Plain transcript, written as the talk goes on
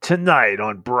Tonight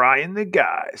on Bryan the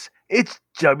Guys, it's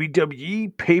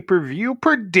WWE pay-per-view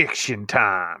prediction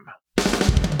time.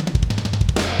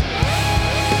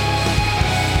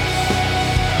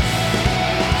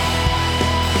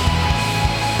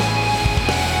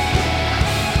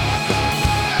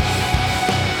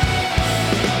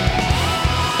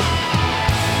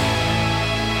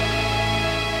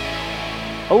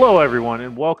 Hello, everyone,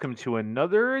 and welcome to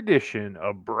another edition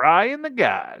of Bryan the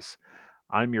Guys.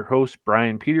 I'm your host,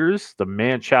 Bryan Peters, the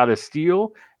man child of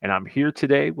steel, and I'm here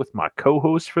today with my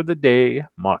co-host for the day,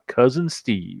 my cousin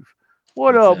Steve.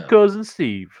 What What's up, up? cousin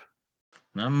Steve?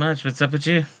 Not much. What's up with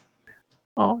you?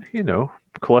 Oh,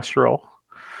 cholesterol,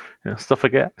 stuff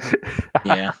like that.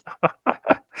 Yeah.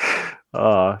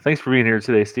 Thanks for being here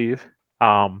today, Steve.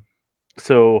 Um,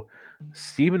 so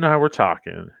Steve and I were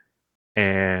talking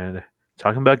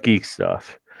about geek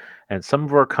stuff, and some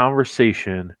of our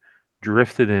conversation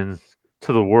drifted into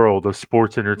the world of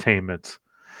sports entertainment,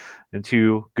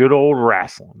 into good old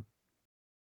wrestling.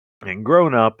 And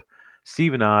growing up,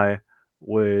 Steve and I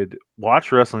would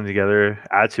watch wrestling together,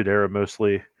 Attitude Era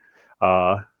mostly,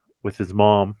 uh, with his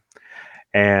mom,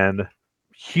 and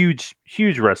huge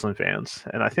wrestling fans.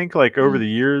 And I think like over Mm. the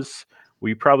years,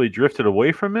 we probably drifted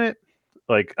away from it.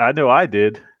 Like I know I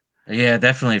did. Yeah,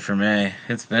 definitely for me.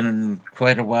 It's been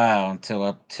quite a while until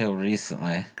up till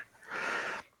recently.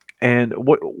 And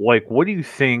what do you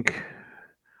think?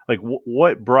 Like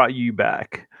what brought you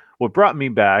back? What brought me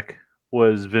back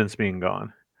was Vince being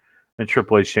gone and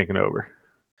Triple H taking over.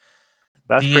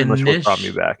 That's The pretty much what brought me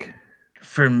initial back.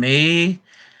 for me,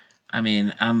 I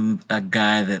mean, I'm a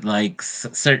guy that likes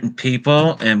certain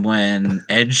people, and when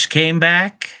Edge came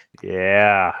back,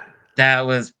 Yeah, that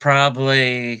was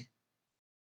probably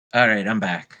all right. I'm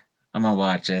back. I'm gonna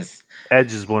watch this.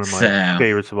 Edge is one of my So,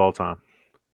 favorites of all time,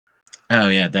 oh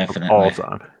yeah, of all definitely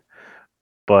time. the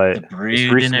But just Brood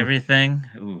and recently, everything.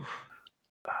 Ooh,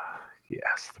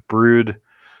 yes, the Brood,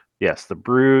 yes, the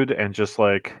Brood, and just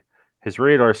like his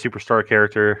Radar superstar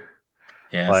character,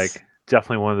 yes, like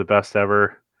definitely one of the best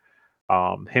ever.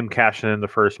 Him cashing in the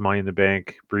first Money in the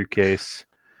Bank briefcase,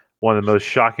 one of the most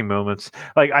shocking moments.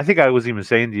 Like I think I was even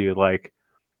saying to you, like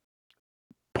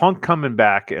Punk coming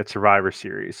back at Survivor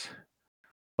Series,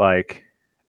 like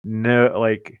no,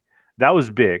 like that was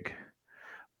big.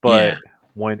 But yeah,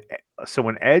 when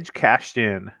when Edge cashed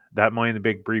in that Money in the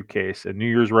Bank briefcase at New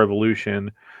Year's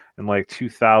Revolution in like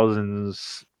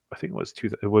 2000s, I think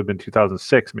it would have been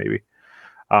 2006 maybe.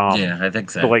 yeah. I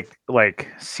think But so. like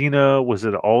Cena was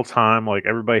at all time. Like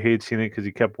everybody hated Cena because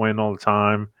he kept winning all the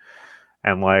time,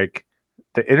 and like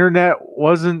the internet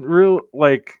wasn't real.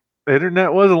 Like the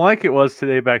internet wasn't like it was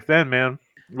today back then, man.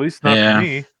 At least not for Yeah.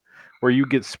 me, where you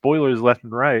get spoilers left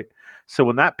and right. So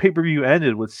when that pay per view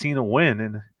ended with Cena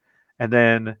win, and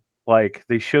then like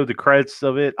they showed the credits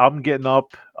of it, I'm getting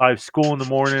up. I have school in the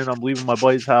morning. I'm leaving my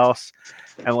buddy's house,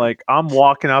 and like I'm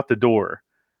walking out the door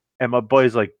and my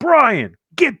buddy's like, Bryan,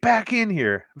 get back in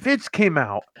here. Vince came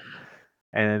out.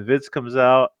 And then Vince comes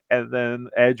out, and then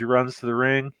Edge runs to the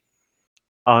ring.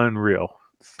 Unreal.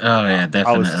 Oh yeah,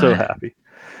 I was so definitely. happy.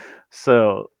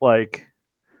 So, like,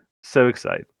 so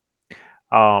excited.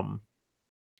 Um,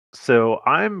 so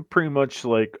I'm pretty much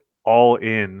like all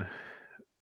in,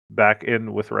 back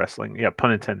in with wrestling. Yeah,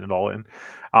 pun intended, all in.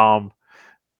 Um,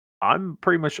 I'm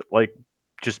pretty much like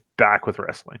just back with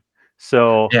wrestling.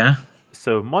 So, Yeah.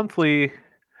 so monthly,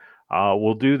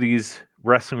 we'll do these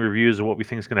wrestling reviews of what we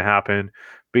think is going to happen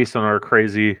based on our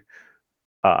crazy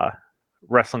uh,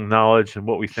 wrestling knowledge and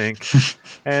what we think,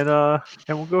 and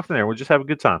we'll go from there. We'll just have a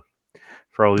good time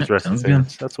for all these Yep, wrestling sounds good.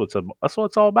 fans. That's what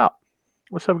it's all about.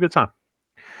 Let's have a good time.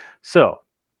 So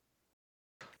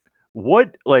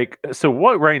what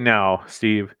right now,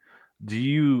 Steve? Do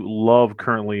you love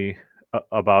currently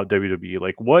about WWE?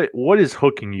 Like what is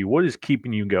hooking you? What is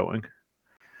keeping you going?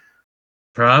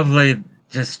 Probably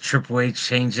just Triple H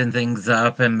changing things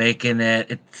up and making it.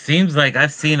 It seems like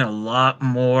I've seen a lot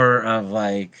more of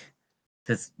like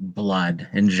this blood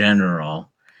in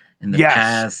general in the Yes,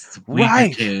 past week or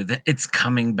right. two. That it's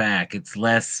coming back. It's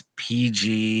less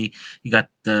PG. You got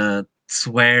the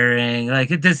swearing.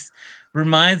 Like it just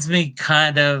reminds me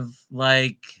kind of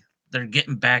like they're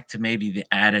getting back to maybe the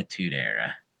Attitude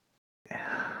Era.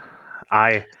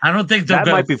 I I don't think they'll that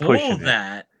go might be full pushing it.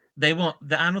 that. They won't.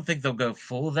 I don't think they'll go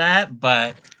full that,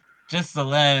 but just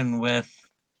alone with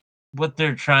what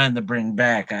they're trying to bring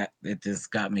back, it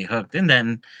just got me hooked. And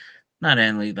then not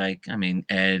only like I mean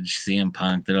Edge, CM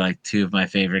Punk, they're like two of my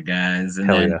favorite guys. And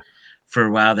Hell then yeah. for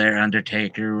a while there,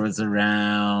 Undertaker was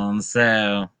around.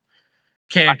 So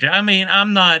I, character. I mean,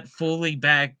 I'm not fully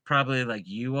back, probably like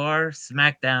you are.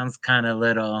 SmackDown's kind of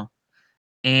little.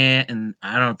 and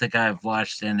I don't think I've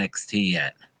watched NXT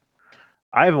yet.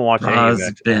 I haven't watched any of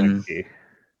Raw's been NXT.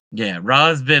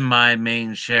 Raw's been my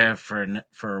main show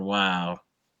for a while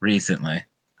recently.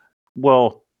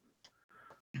 Well,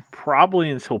 probably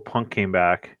until Punk came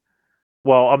back.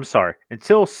 Well, I'm sorry,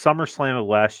 until SummerSlam of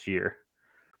last year.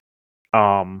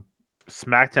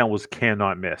 SmackDown was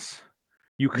cannot miss.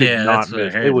 You could Yeah, not that's what I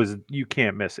miss. It heard. was you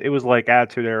can't miss. It was like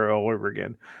Attitude Era all over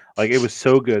again. Like it was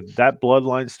so good. That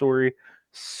Bloodline story,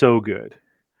 so good.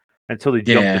 Until they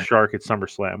jumped the Yeah, shark at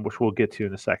SummerSlam, which we'll get to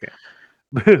in a second.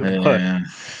 but yeah,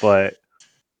 but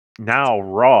now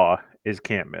Raw is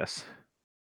can't miss.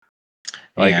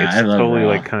 Like yeah. I it's love totally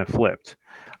like Raw. kind of flipped.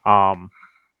 Um,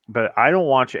 but I don't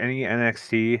watch any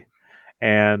NXT,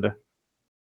 and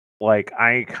like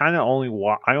I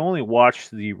only watch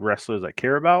the wrestlers I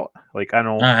care about. Like I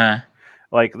don't Uh huh.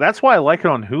 like that's why I like it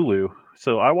on Hulu.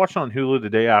 So I watched it on Hulu the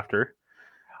day after.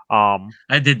 Um,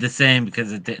 I did the same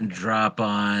because it didn't drop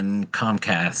on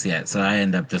Comcast yet, so I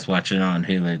end up just watching it on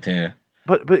Hulu too.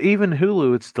 but even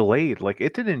Hulu, it's delayed. Like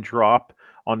it didn't drop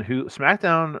on Hulu.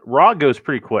 SmackDown Raw goes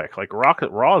pretty quick. Like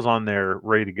Raw is on there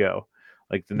ready to go,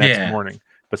 like the next Yeah. morning.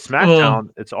 But Well, SmackDown,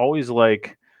 it's always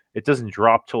like it doesn't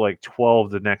drop till like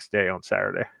 12 the next day on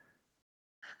Saturday.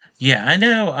 yeah, I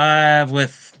know.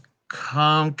 With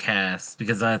Comcast,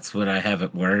 because that's what I have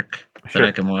at work that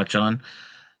I Sure. can watch on.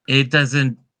 It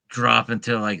doesn't drop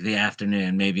until like the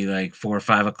afternoon, maybe like 4 or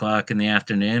 5 o'clock in the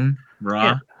afternoon,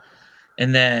 Yeah. Raw.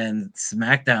 And then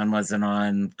SmackDown wasn't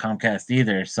on Comcast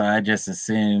either, so I just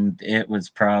assumed it was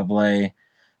probably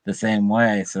the same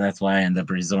way. So that's why I end up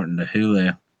resorting to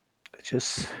Hulu. It's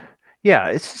just yeah,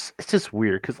 it's just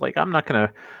weird because like I'm not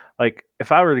gonna like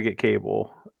if I were to get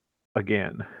cable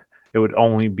again, it would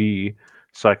only be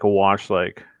so I could watch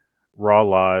like Raw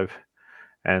live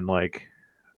and like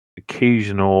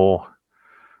occasional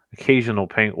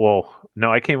Penguin. Well,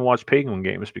 no, I can't even watch Penguin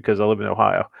games because I live in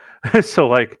Ohio, so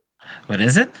like What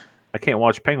is it? I can't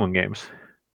watch Penguin games.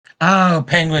 Oh,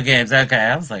 Penguin Games. Okay,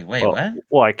 I was like, wait, what?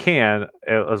 Well, I can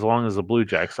as long as the Blue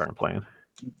Jacks aren't playing.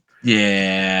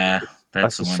 Yeah,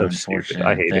 That's that's the just one so stupid.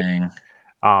 I unfortunate hate it. thing.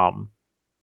 Um,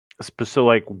 so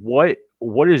like,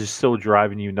 what is still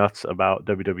driving you nuts about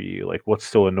WWE? Like, what's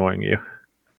still annoying you?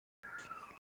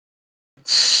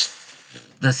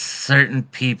 The certain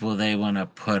people they want to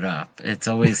put up. It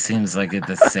always seems like it's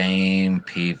the same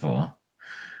people.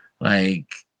 Like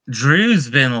Drew's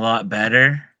been a lot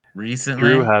better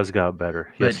Drew recently, has got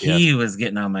better. but Yes, he has. he was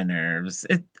getting on my nerves.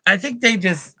 I think they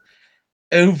just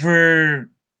over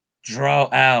draw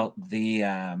out the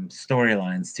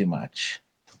storylines too much.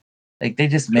 Like they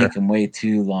just Sure. make them way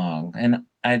too long, and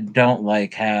I don't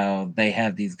like how they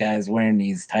have these guys wearing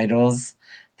these titles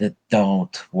that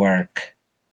don't work.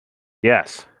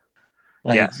 Yes.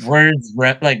 Like Yes. words,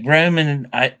 like Roman.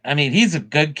 I mean, he's a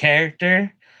good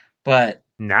character, but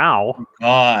Now,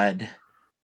 God,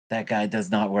 that guy does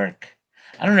not work.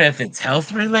 I don't know if it's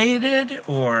health related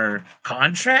or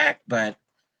contract, but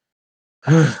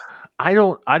I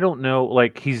don't know.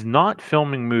 Like, he's not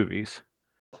filming movies,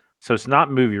 so it's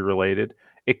not movie related.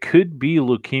 It could be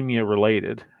leukemia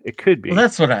related. It could well, be.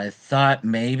 that's what I thought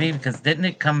maybe because didn't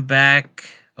it come back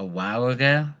a while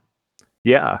ago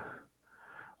Yeah.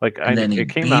 Like, and then he it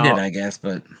came beat it, out. I guess,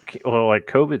 but Well, like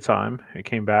COVID time, it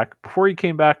came back. Before he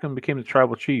came back and became the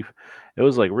tribal chief, it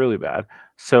was like really bad.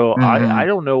 So I mhm.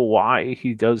 don't know why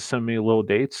he does so many little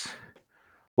dates.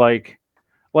 Like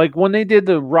when they did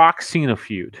the Rock Cena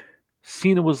feud,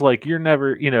 Cena was like, "You're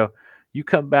never, you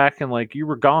come back and like you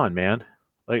were gone, man.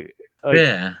 Like like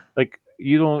Yeah.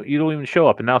 you don't even show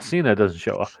up." And now Cena doesn't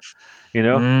show up, you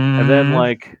know. And then Mm,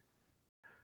 like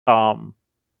um,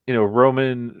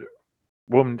 Roman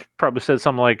probably said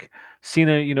something like,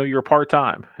 "Cena, you're part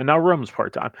time," and now Roman's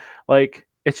part time. Like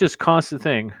it's just constant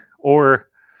thing. Or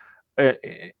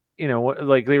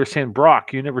like they were saying,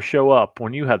 Brock, you never show up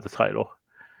when you had the title,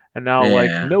 and now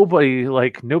yeah.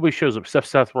 nobody shows up except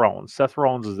Seth Rollins. Seth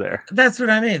Rollins is there. That's what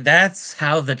I mean. That's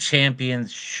how the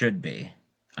champions should be,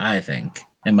 I think,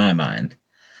 in my mind.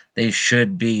 They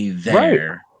should be Right.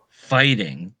 there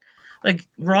fighting. Like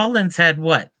Rollins had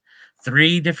what?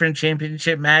 Three different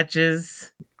championship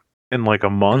matches In like a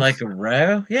in month. like a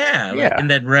row? Yeah, like Yeah. and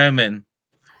then Roman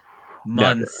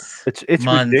Never. months, It's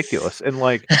months. ridiculous. And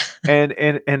like and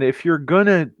if you're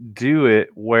gonna do it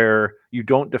where you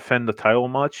don't defend the title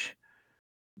much,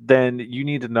 then you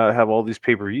need to not have all these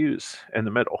pay-per-views in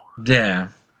the middle. Yeah,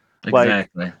 Like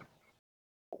exactly.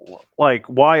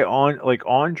 why on like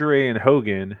Andre and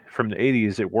Hogan from the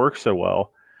 80s it worked so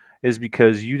well is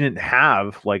because you didn't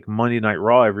have like Monday Night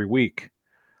Raw every week.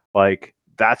 Like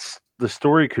the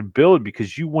story could build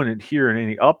because you wouldn't hear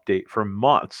any update for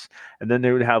months, and then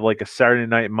they would have like a Saturday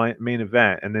night main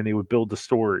event, and then they would build the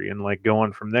story and like go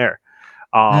on from there.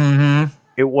 Um, Mm-hmm.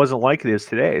 it wasn't like it is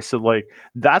today. So like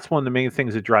that's one of the main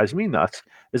things that drives me nuts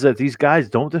is that these guys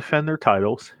don't defend their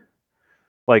titles.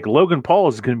 Like Logan Paul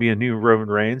is going to be a new Roman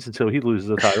Reigns until he loses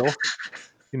the title.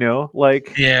 You know,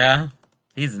 Yeah.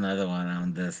 He's another one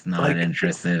I'm just not like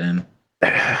interested in.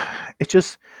 it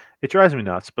just it drives me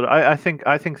nuts. But I think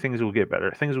things will get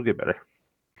better. Things will get better.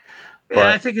 Yeah, But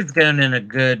I think it's going in a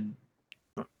good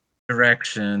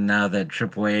direction now that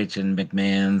Triple H and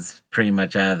McMahon's pretty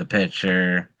much out of the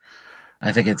picture.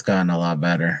 I think it's gotten a lot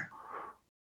better.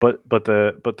 but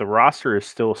the roster is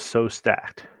still so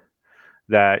stacked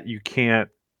that you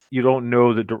don't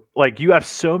know like you have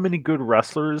so many good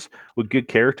wrestlers with good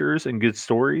characters and good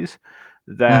stories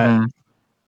that Mm-hmm.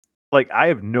 like I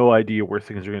have no idea where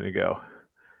things are going to go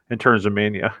in terms of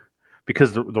Mania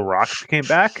because the Rock came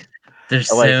back.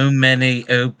 There's Like so many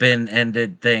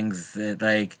open-ended things that,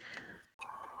 like,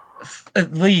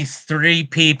 at least three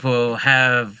people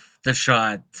have the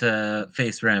shot to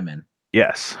face Roman,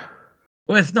 yes,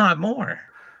 well, if not more.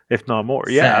 if not more.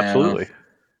 Yeah, So, absolutely.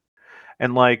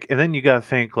 And then you got to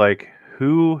think like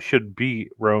who should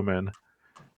beat Roman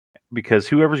because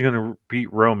whoever's going to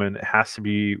beat Roman has to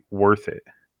be worth it.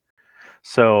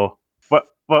 So, but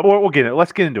we'll get it.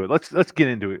 Let's get into it. Let's get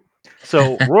into it.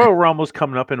 So Royal Rumble's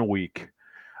coming up in a week.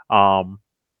 Um,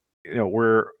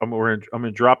 I'm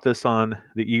gonna drop this on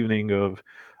the evening of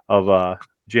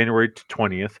January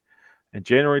 20th and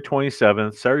January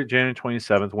 27th, Saturday, January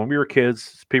 27th. When we were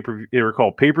kids, they were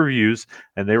called pay per views,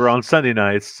 and they were on Sunday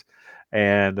nights,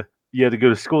 and you had to go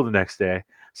to school the next day.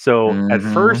 So at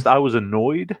mm-hmm. first, I was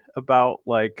annoyed about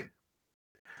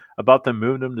them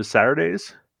moving them to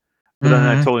Saturdays, but then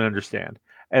I Mm-hmm. totally understand.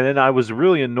 And then I was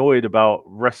really annoyed about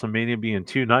WrestleMania being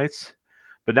 2 nights,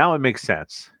 but now it makes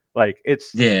sense. Like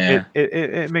Yeah.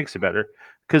 it makes it better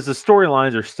because the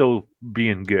storylines are still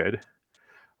being good.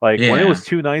 Like when it Yeah. was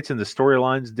 2 nights and the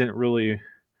storylines didn't really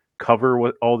cover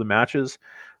what all the matches,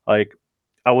 like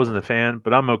I wasn't a fan,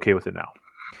 but I'm okay with it now.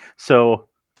 So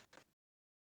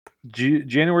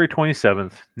January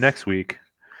 27th next week,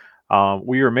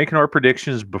 we are making our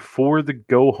predictions before the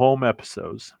go home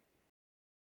episodes.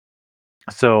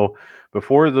 So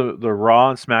before the Raw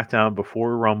and SmackDown,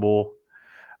 before Rumble,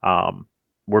 um,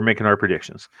 we're making our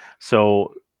predictions.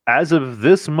 So as of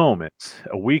this moment,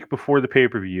 a week before the pay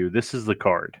per view, this is the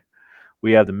card.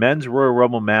 We have the men's Royal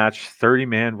Rumble match,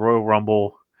 30-man Royal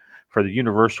Rumble for the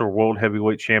Universal World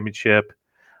Heavyweight Championship.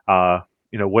 Uh,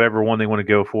 whatever one they want to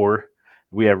go for.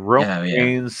 We have Roman Yeah. Yeah.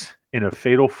 Reigns in a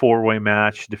fatal four-way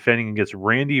match defending against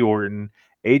Randy Orton,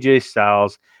 AJ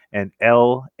Styles, and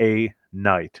LA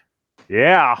Knight.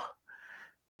 Yeah.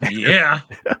 Yeah.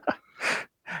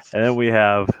 And then we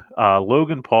have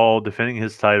Logan Paul defending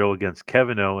his title against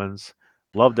Kevin Owens.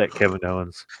 Love that Kevin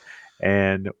Owens.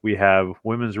 And we have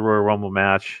women's Royal Rumble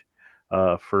match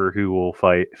for who will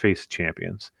face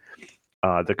champions.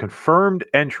 The confirmed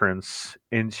entrance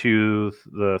into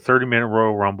the 30-minute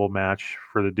Royal Rumble match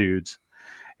for the dudes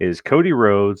is Cody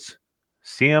Rhodes,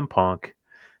 CM Punk,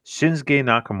 Shinsuke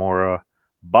Nakamura,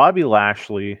 Bobby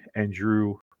Lashley, and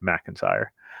Drew McIntyre.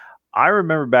 I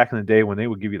remember back in the day when they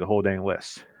would give you the whole dang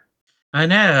list. I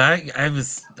know. I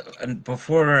was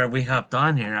before we hopped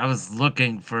on here. I was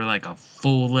looking for like a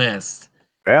full list.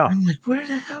 Yeah. I'm like, where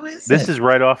the hell is This it? is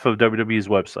right off of WWE's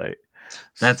website.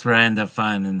 That's where I end up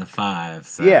finding the five.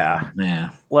 So Yeah. yeah,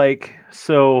 Like,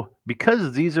 so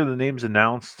because these are the names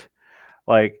announced,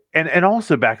 like, and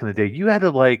also back in the day, you had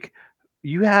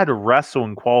to wrestle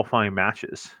in qualifying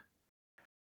matches.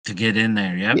 to get in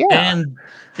there. Yep. Yeah. And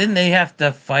didn't they have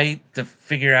to fight to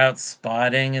figure out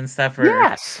spotting and stuff? Or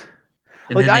Yes.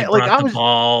 and Like then they I brought the was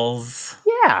balls.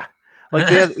 yeah. Like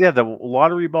they had the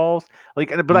lottery balls.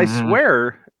 But I Hmm.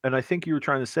 swear, and I think you were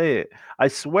trying to say it, I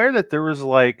swear that there was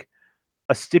like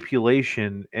a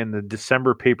stipulation in the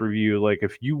December pay-per-view, like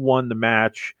if you won the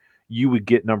match, you would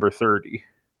get number 30.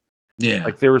 Yeah,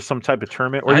 Like there was some type of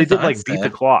tournament, or I they did thought like beat the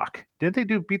so. clock. Didn't they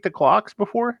do beat the clocks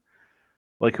before?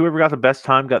 Like whoever got the best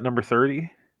time got number 30. They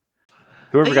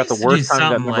Whoever got the used to do worst time got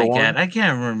something number like that. one. I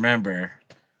can't remember.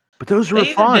 But those were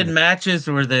They either did fun. matches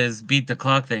or those beat the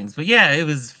clock things. But yeah, it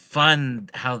was fun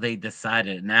how they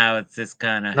decided. Now it's just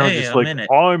kind of, Now hey, just I'm like in it.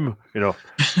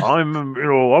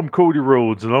 I'm Cody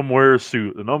Rhodes and I'm wearing a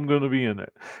suit and I'm gonna be in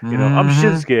it. I'm Hmm.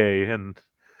 Shinsuke and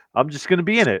I'm just gonna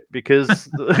be in it because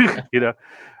you know, um,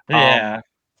 Yeah.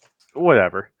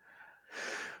 whatever.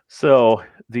 So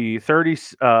the 30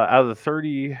 out of the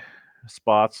 30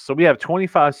 spots, so we have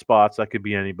 25 spots that could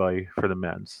be anybody for the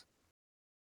men's.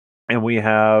 And we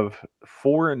have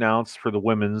 4 announced for the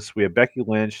women's. We have Becky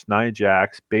Lynch, Nia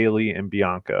Jax, Bailey, and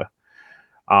Bianca.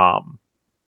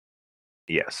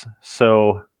 Yes.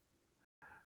 So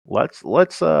let's let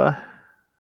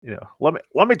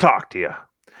me talk to you.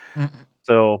 Mm,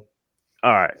 So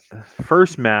all right,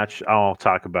 first match I'll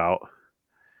talk about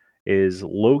is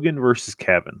Logan versus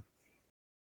Kevin.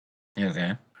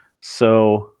 okay.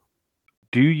 So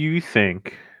do you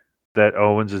think that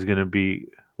Owens is going to beat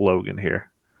Logan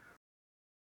here?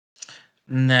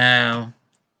 No.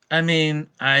 I mean,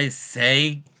 I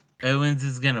say Owens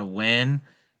is gonna win,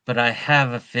 but I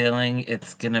have a feeling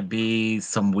it's gonna be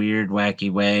some weird, wacky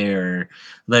way, or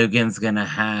Logan's gonna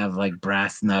have like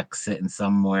brass knucks sitting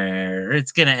somewhere. Or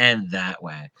it's gonna end that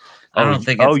way. I Oh, don't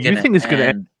think oh, it's you gonna think it's going to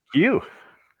end end. DQ?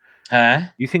 Huh?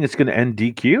 You think it's going to end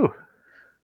DQ?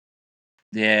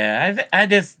 Yeah, I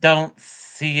just don't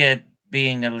see it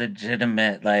being a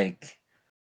legitimate like.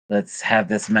 Let's have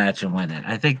this match and win it.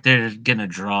 I think they're gonna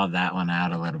draw that one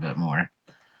out a little bit more.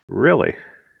 Really?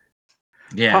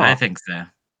 Yeah, I Huh. think so.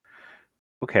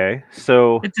 Okay.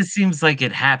 So, It just seems like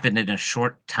it happened in a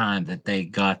short time that they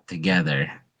got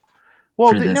together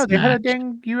well, for no, this they had a match.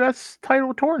 dang U.S.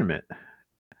 title tournament.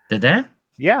 Did they?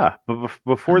 Yeah, but I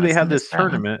before they must have had missed this that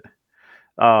one. tournament,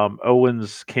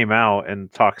 Owens came out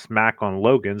and talked smack on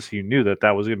Logan, so you knew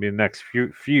that was going to be the next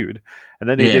feud. And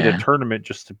then they did a Yeah. tournament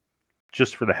just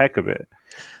for the heck of it.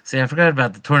 See, I forgot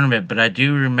about the tournament, but I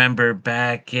do remember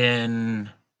back in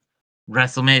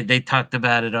WrestleMania, they talked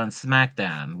about it on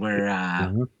SmackDown where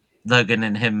Mhm. Logan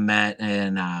and him met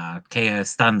and KO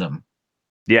stunned him.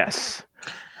 Yes,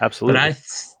 But absolutely. I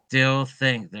still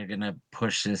think they're going to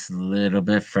push this a little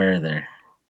bit further.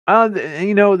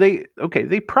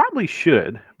 They probably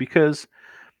should because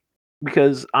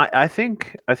I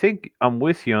think I'm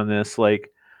with you on this. Like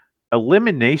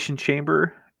Elimination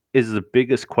Chamber is the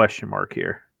biggest question mark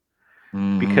here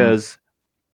Hmm. because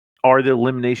are the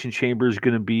Elimination Chambers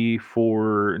going to be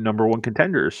for number one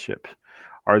contendership?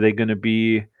 Are they going to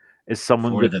be? Is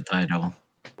someone For good? the title.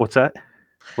 What's that?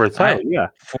 For the title? I Yeah.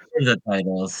 for the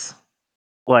titles.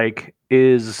 Like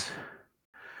is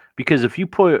because if you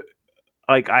put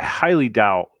like I highly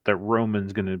doubt that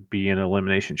Roman's going to be in an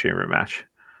Elimination Chamber match.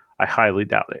 I highly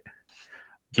doubt it.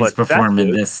 He's But that's performing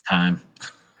good. this time.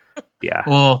 Yeah.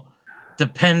 Well,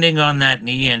 depending on that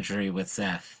knee injury with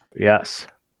Seth, Yes.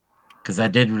 because I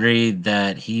did read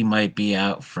that he might be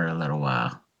out for a little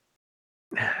while.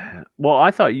 Well,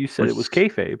 I thought you said it was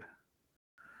Which, kayfabe.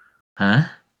 huh?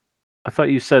 I thought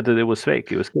you said that it was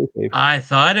fake. It was kayfabe. I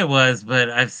thought it was, but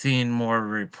I've seen more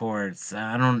reports.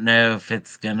 I don't know if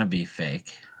it's gonna be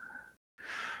fake.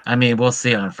 I mean, we'll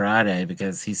see on Friday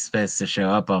because he's supposed to show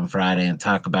up on Friday and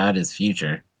talk about his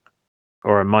future.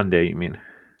 Or on Monday, you mean?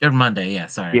 Or Monday, yeah,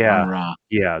 sorry, on Yeah. Raw.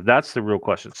 Yeah, that's the real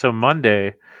question. So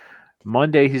Monday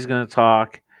he's going to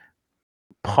talk.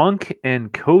 Punk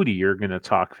and Cody are going to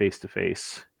talk face to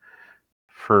face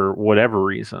for whatever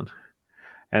reason.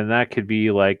 And that could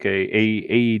be like a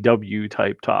AEW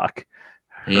type talk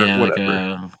or Yeah, like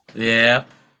whatever. yeah.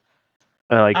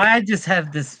 Like I just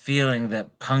have this feeling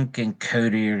that Punk and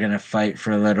Cody are gonna fight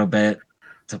for a little bit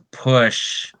to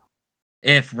push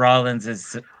if Rollins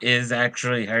is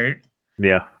actually hurt,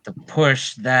 yeah. to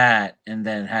push that and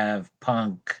then have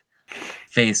Punk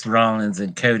face Rollins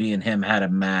and Cody and him had a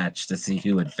match to see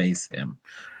who would face him.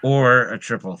 Or a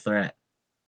triple threat.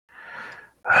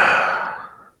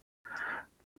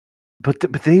 But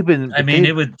they've been I but mean,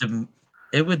 they've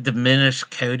it would diminish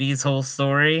Cody's whole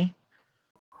story,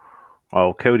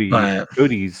 oh but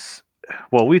Cody's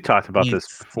well we talked about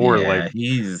this before like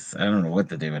he's I don't know what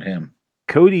to do with him.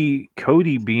 Cody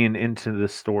being into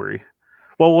this story.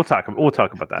 Well, we'll talk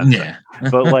about that in a second. Yeah.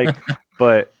 But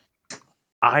but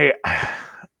I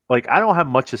like I don't have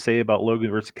much to say about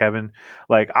Logan versus Kevin.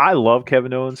 Like I love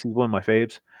Kevin Owens. He's one of my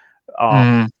faves.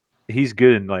 Um, Mm, he's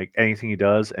good in like anything he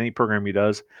does, any program he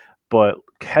does. But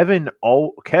Kevin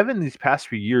these past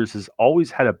few years has always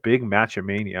had a big match at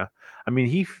Mania. I mean,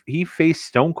 he faced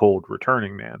Stone Cold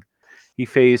returning man. He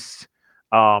faced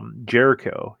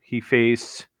Jericho. He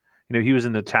faced he was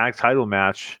in the tag title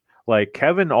match. Like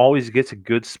Kevin always gets a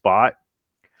good spot.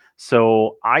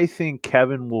 So I think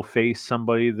Kevin will face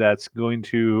somebody that's going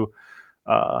to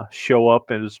show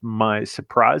up as my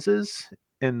surprises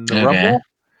in the okay. Rumble.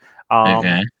 Um,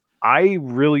 Okay. I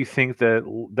really think that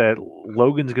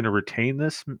Logan's going to retain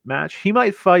this match. He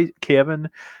might fight Kevin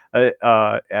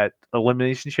at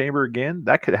Elimination Chamber again.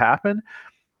 That could happen.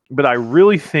 But I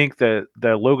really think that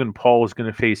Logan Paul is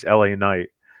going to face LA Knight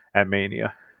at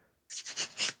Mania.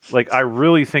 Like I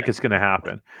really think it's going to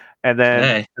happen. And then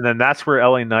Okay. and then that's where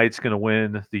LA Knight's going to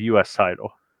win the US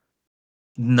title.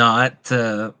 not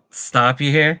to stop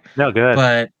you here, No, go ahead.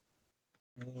 but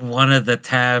one of the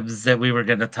tabs that we were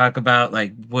going to talk about,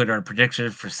 like what our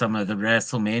predictions for some of the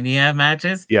WrestleMania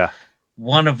matches, Yeah,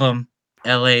 one of them,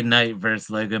 LA Knight versus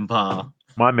Logan Paul.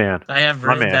 my man, I have my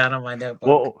written man. down on my notebook.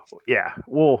 Well, yeah,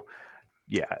 well,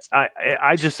 yeah.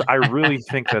 I really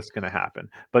think that's going to happen.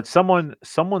 But someone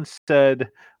said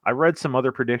I read some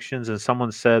other predictions, and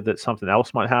someone said that something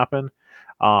else might happen.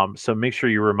 So make sure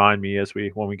you remind me as we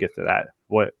when we get to that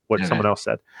what Okay. someone else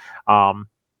said. Um,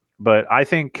 but I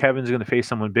think Kevin's going to face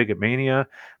someone big at Mania.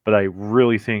 But I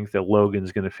really think that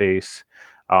Logan's going to face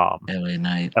LA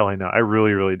Knight. LA Knight. I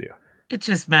really, really do. It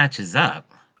just matches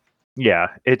up. Yeah,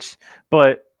 it's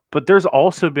but there's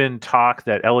also been talk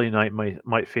that LA Knight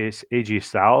might face AJ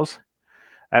Styles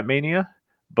at Mania,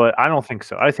 but I don't think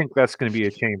so. I think that's going to be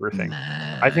a chamber thing.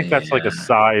 I Nah, think that's like a yeah.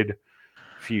 side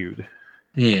feud.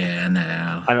 Yeah,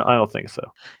 no. I don't think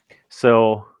so.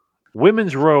 So,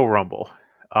 women's Royal Rumble.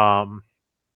 Um,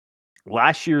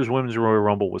 last year's women's Royal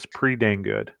Rumble was pretty dang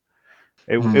good.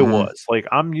 It Hmm. was like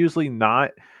I'm usually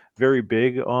not very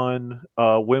big on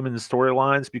women's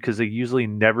storylines because they usually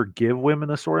never give women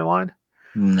a storyline,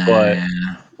 but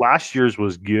Nah. last year's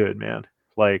was good, man.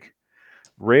 Like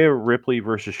Rhea Ripley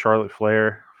versus Charlotte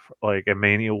Flair, like at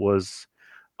Mania was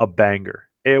a banger.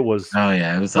 It was Oh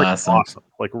yeah, it was freaking awesome. awesome.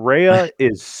 Like Rhea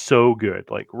is so good.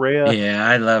 Like Rhea, Yeah,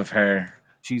 I love her.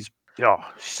 she's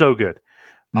so good.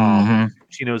 Hmm.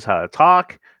 She knows how to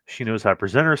talk. She knows how to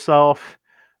present herself.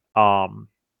 Um,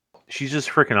 she's just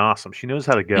freaking awesome. She knows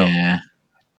how to go. Yeah.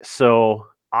 So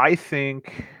I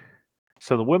think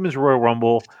so. The women's Royal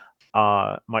Rumble.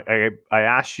 I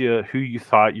asked you who you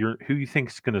think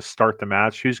is going to start the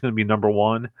match. Who's going to be number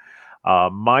one?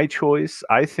 My choice.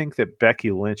 I think that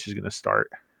Becky Lynch is going to start.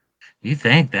 You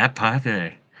think that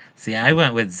popular? See, I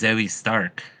went with Zoe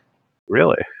Stark.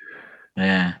 Really?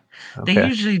 Yeah. They Okay.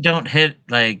 usually don't hit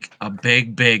like a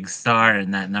big star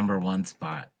in that number one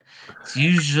spot. It's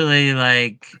usually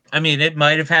like, I mean, it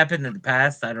might have happened in the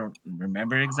past. I don't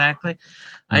remember exactly.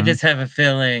 I Mhm. just have a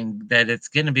feeling that it's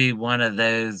going to be one of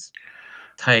those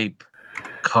type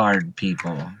card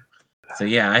people. So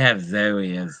yeah, I have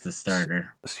Zoe as the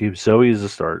starter. Steve Zoe is the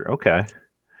starter. Okay.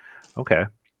 Okay.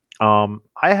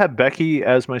 I have Becky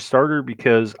as my starter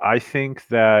because I think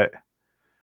that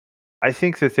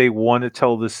they want to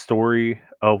tell this story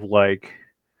of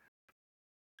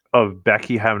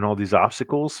Becky having all these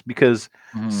obstacles because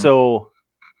Mhm. so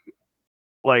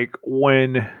like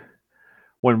when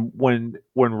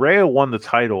Rhea won the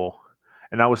title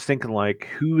and I was thinking like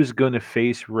who is going to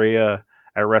face Rhea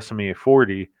at WrestleMania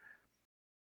 40.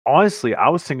 Honestly, I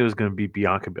was thinking it was going to be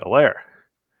Bianca Belair.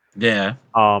 Yeah.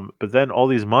 But then all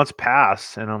these months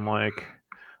pass, and I'm like,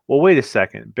 well, wait a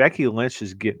second. Becky Lynch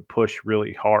is getting pushed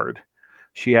really hard.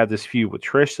 She had this feud with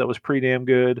Trish that was pretty damn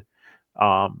good.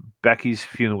 Becky's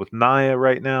feuding with Nia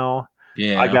right now. I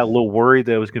Yeah. got a little worried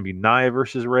that it was going to be Nia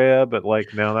versus Rhea, but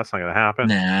like, no, that's not going to happen.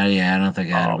 Nah, yeah, I don't think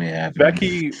that'll be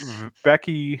happening.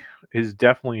 Becky is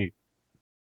definitely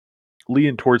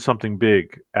leaning towards something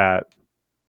big at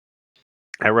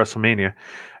WrestleMania,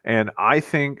 and I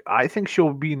think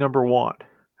she'll be number one.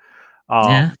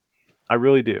 Yeah. Um, I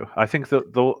really do. I think the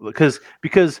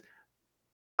because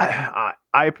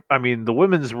I mean the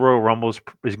women's Royal Rumble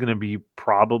is going to be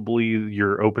probably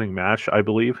your opening match. I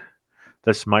believe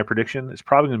that's my prediction. It's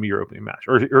probably going to be your opening match,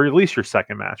 or at least your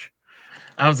second match.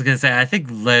 I was gonna say I think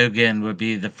Logan would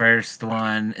be the first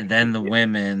one, and then the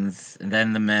women's, and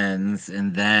then the men's,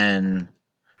 and then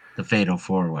the Fatal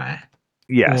Four Way,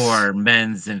 Yes, or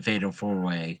men's and Fatal Four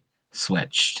Way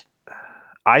switched.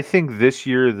 I think this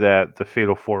year that the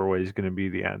Fatal Four Way is going to be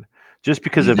the end, just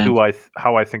because You of think?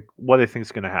 how I think what I think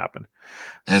is going to happen.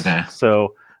 Okay.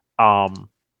 So, um,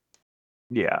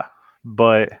 yeah,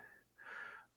 but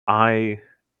I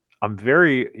I'm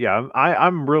very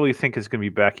I'm really think it's gonna be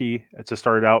Becky to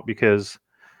start out because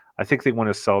I think they want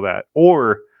to sell that.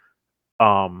 Or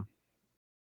um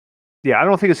yeah, I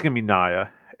don't think it's gonna be Naya.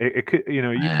 It could you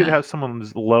could Yeah. have someone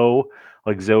who's low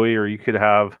like Zoe or you could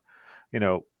have, you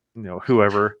know,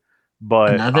 whoever.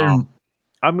 But Another.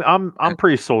 I'm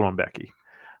pretty sold on Becky.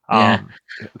 Yeah. Um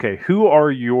okay, who are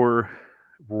your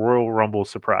Royal Rumble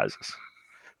surprises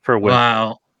for women?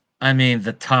 Well, I mean,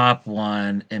 the top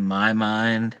one in my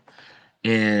mind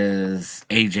is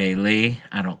AJ Lee.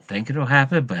 I don't think it'll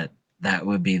happen, but that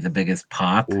would be the biggest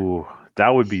pop. Ooh, that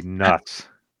would be I, nuts.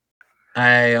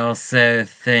 I also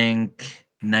think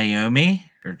Naomi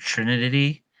or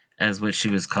Trinity, as what she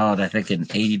was called, I think in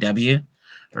AEW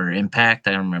or Impact.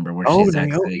 I don't remember where Oh, she's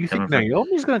Naomi, actually you think coming from.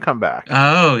 Naomi's gonna come back?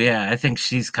 Oh yeah, I think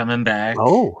she's coming back.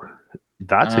 Oh,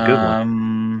 that's a good one.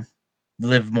 Um,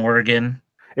 Liv Morgan.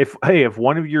 if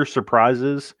one of your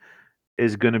surprises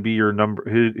is going to be your number,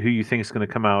 who you think is going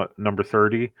to come out number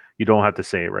 30, you don't have to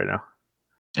say it right now.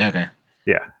 Okay.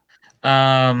 Yeah.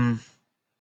 Um.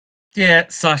 Yeah,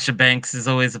 Sasha Banks is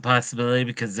always a possibility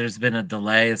because there's been a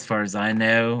delay, as far as I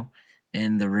know,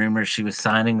 in the rumor she was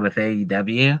signing with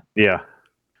AEW. Yeah.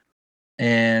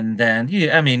 And then,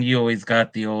 yeah, I mean, you always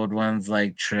got the old ones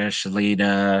like Trish,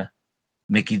 Lita,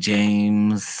 Mickey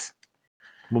James,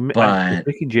 Well, is but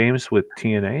Mickey James with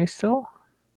TNA still?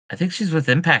 I think she's with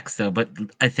Impact still. But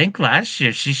I think last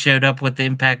year she showed up with the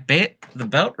the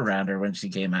belt around her when she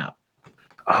came out.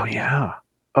 Oh yeah.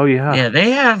 Oh yeah. Yeah,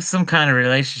 they have some kind of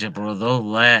relationship where they'll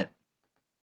let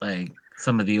like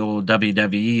some of the old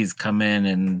WWEs come in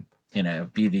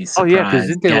and be these Oh yeah. Because surprise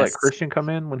didn't they let guests. Christian come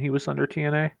in when he was under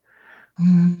TNA?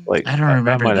 I Like don't that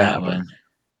remember might have that happened. one.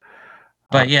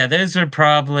 But yeah, those are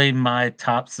probably my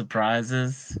top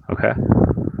surprises. Okay.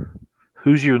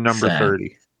 Who's your number So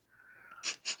 30?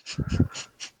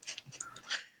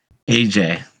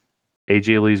 AJ.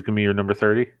 AJ Lee's gonna be your number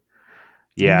 30. Can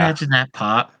you Yeah. imagine that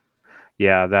pop?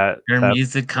 Yeah. Her That.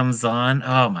 music comes on.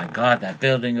 Oh my god, that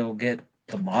building will get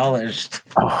demolished.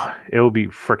 Oh, it will be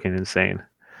freaking insane.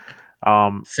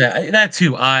 Um. So that's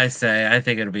who I say. I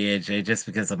think it'll be AJ just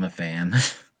because I'm a fan.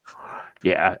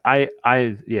 Yeah. I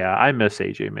miss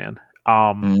AJ, man.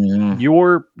 Mhm.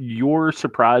 Your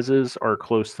surprises are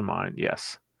close to mine.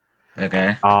 Yes.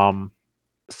 Okay. Um.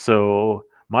 So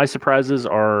my surprises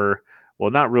are, well,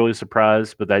 not really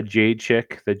surprised, but that Jade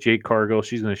chick, that Jade Cargill,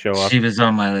 she's going to show up. She was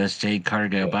on my list, Jade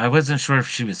Cargo, but I wasn't sure if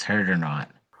she was hurt or not.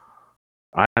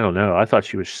 I don't know. I thought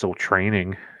she was still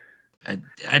training.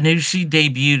 I knew she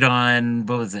debuted on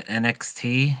what was it,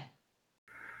 NXT?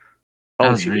 I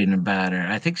Oh, was she did. reading about her.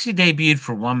 I think she debuted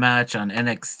for one match on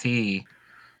NXT,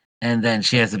 and then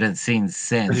she hasn't been seen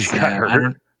since. She So got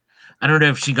hurt. I don't know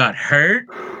if she got hurt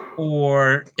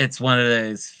or it's one of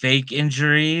those fake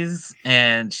injuries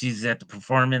and she's at the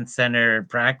performance center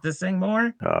practicing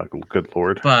more. Good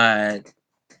lord. But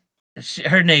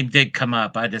her name did come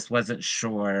up. I just wasn't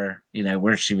sure,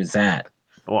 where she was at.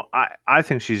 Well, I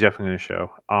think she's definitely going to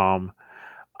show.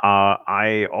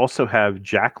 I also have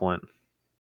Jacqueline.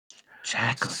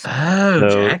 Jacqueline. S- Oh,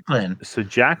 So, Jacqueline. so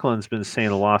Jacqueline's been saying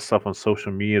a lot of stuff on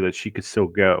social media that she could still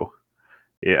go,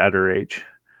 at her age,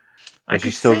 I that she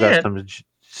could still see got it.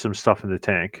 some stuff in the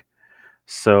tank.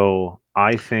 So I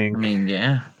I think mean,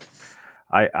 yeah.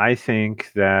 I think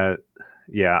that,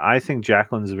 yeah, I think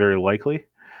Jacqueline's very likely.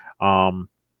 Um,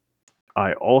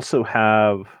 I also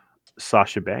have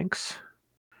Sasha Banks.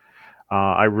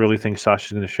 I really think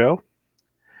Sasha's going to show.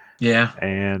 Yeah.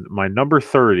 And my number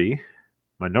 30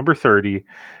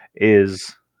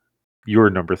 is your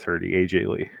number 30, AJ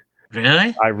Lee.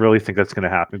 Really? I really think that's going to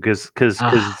happen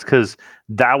Ah, because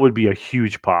that would be a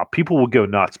huge pop. People will go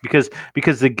nuts because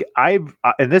I've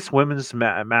in this women's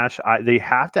match, they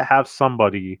have to have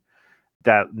somebody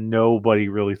that nobody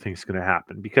really thinks is going to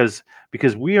happen because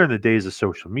we are in the days of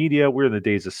social media, we're in the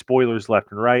days of spoilers left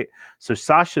and right. So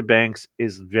Sasha Banks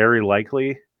is very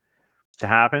likely to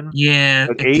happen, yeah.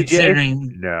 but AJ,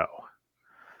 Considering, no.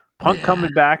 Punk yeah,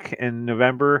 coming back in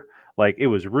November, like it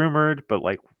was rumored, but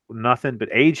like nothing. But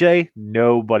AJ,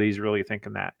 nobody's really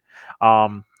thinking that.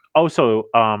 Um, Also,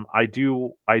 I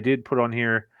did put on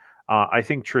here. I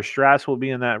think Trish Stratus will be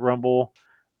in that Rumble.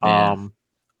 yeah, Um,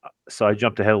 so I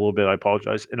jumped ahead a little bit. I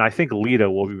apologize. And I think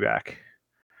Lita will be back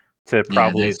to yeah.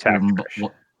 probably attack Trish.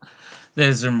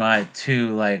 Those are my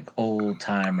two like old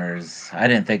timers. I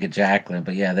didn't think of Jacqueline,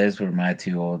 but yeah, those were my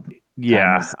two old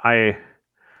Yeah, timers.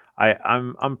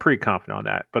 I'm pretty confident on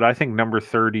that. But I think number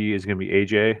 30 is going to be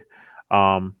AJ.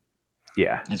 Um,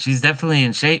 yeah, And she's definitely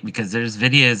in shape because there's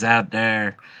videos out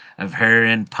there of her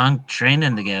and Punk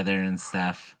training together and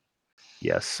stuff.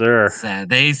 yes, sir. So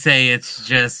they say it's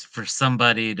just for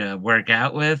somebody to work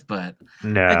out with, but I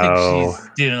think No, she's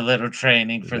doing a little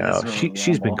training for no, this Royal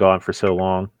she's been Rumble. gone for so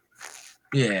long,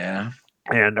 Yeah,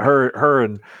 and her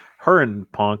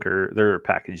and Punk are they're a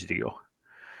package deal.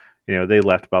 They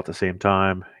left about the same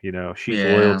time. She's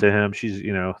loyal yeah. to him. She's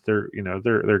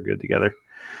they're good together.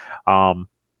 Um,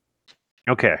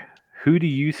 okay, who do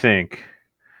you think?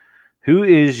 Who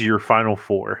is your final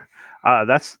four?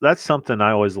 That's something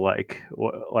I always like.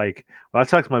 Like when I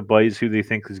talk to my buddies, who they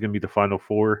think is going to be the final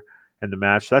four in the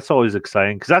match. That's always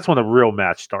exciting because that's when the real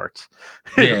match starts.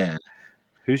 Yeah.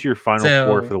 Who's your final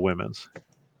four for So the women's?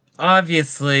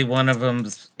 obviously one of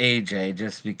them's AJ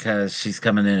just because she's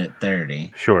coming in at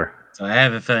 30. Sure, So I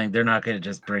have a feeling they're not going to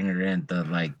just bring her in to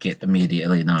like get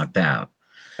immediately knocked out.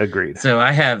 agreed. So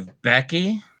I have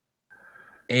Becky,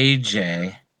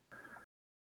 AJ,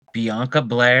 Bianca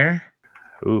Blair,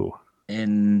 Ooh,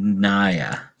 and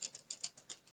Naya.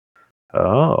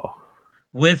 Oh,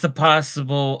 with a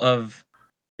possible of,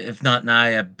 if not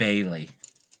Nia, Bailey.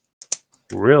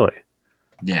 really?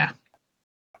 Yeah,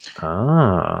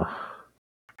 Ah,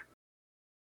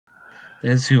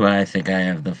 that's who I think I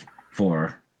have the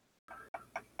 4.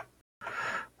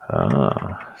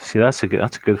 see, that's a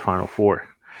good Final Four.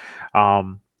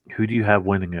 Who do you have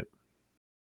winning it?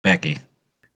 Becky.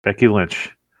 Becky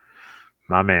Lynch,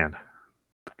 my man.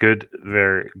 Good,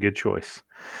 very good choice.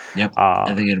 Yep,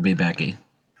 I Uh, think it'll be Becky.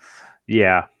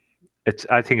 yeah,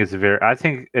 I think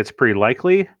it's pretty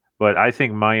likely, but I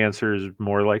think my answer is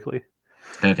more likely.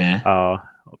 Okay. Uh,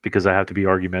 because I have to be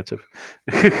argumentative.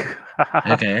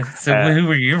 Okay. So uh, who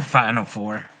were your final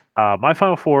 4? my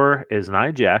Final Four is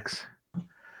Nia Jax.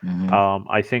 Mm-hmm.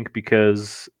 I think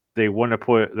because they want to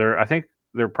put their, I think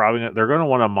they're going to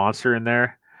want a monster in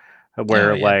there Oh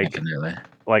where yeah, definitely.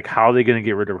 like how are they going to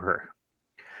get rid of her?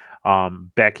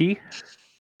 Becky,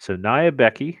 so Nia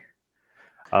Becky,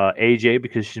 AJ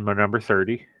because she's my number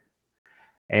 30,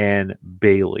 and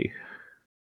Bailey.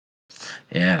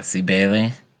 Yeah. See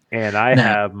Bailey. And I No,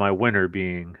 have my winner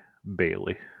being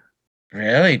Bailey.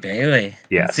 really, Bailey.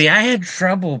 Yes. See, I had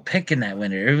trouble picking that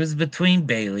winner. It was between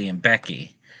Bailey and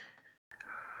Becky,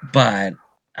 but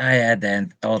I had to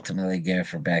ultimately go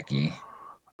for Becky.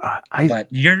 I But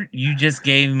you just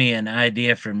gave me an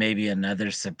idea for maybe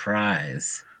another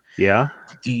surprise. yeah.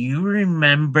 Do you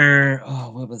remember?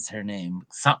 Oh, what was her name?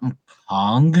 Something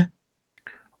Kong.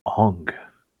 Ong.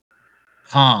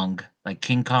 Kong, like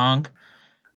King Kong,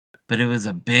 but it was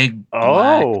a big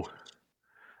black. Oh.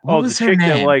 What Oh, the was her chick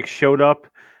that name? like showed up,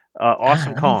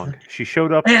 Awesome I don't Kong. think. She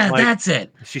showed up Yeah, like that's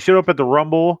it. she showed up at the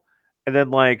Rumble, and then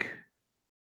like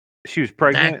she was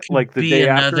That pregnant like could the be day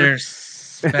after, another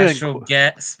and then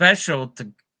special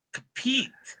to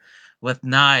compete with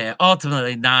Nia.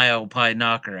 Ultimately, Nia will probably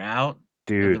knock her out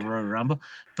of the dude, Royal Rumble.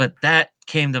 But that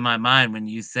came to my mind when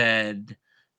you said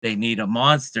they need a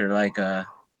monster like a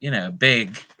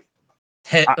big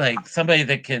hit, I, like somebody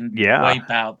that can yeah, wipe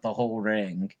out the whole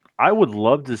ring. I would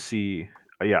love to see.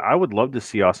 Yeah, I would love to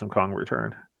see Awesome Kong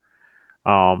return.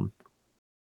 Um,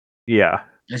 yeah,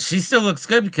 And she still looks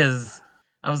good because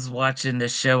I was watching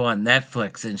this show on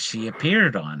Netflix and she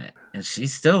appeared on it. And she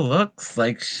still looks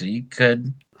like she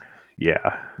could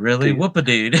yeah. really See, whoop a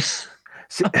dude.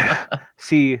 see,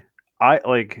 see, I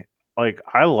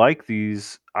I like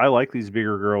these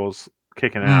bigger girls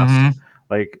kicking ass. Mm-hmm.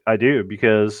 Like I do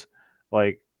because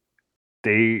like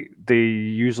they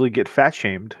usually get fat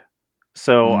shamed.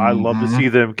 So I love to Mm-hmm. see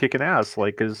them kicking ass.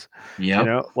 Like, cause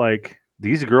Yep. like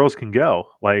these girls can go.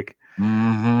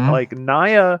 Mm-hmm.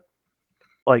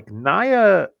 Like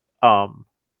Naya, um,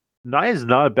 Naya's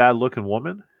not a bad looking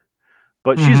woman,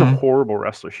 but she's a Mm-hmm. horrible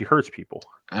wrestler. She hurts people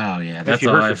Oh yeah, and that's she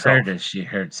all hurts I've heard herself. is she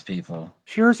hurts people.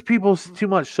 She hurts people too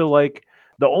much. So like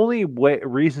the only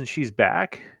reason she's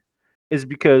back is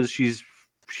because she's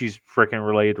freaking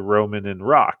related to Roman and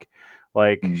Rock.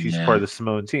 Like she's part of Yeah. the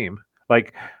Samoan team.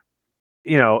 Like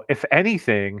if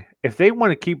anything, if they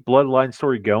want to keep Bloodline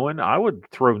story going, I would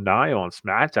throw Nia on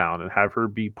SmackDown and have her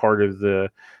be part of the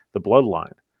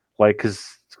Bloodline. Like, because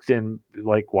then,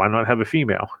 like, why not have a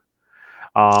female?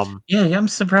 Um, Yeah, I'm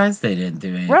surprised they didn't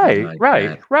do anything right, like right,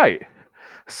 that. right.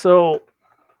 So,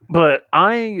 but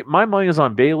my money is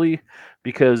on Bailey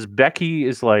because Becky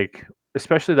is like,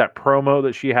 especially that promo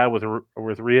that she had with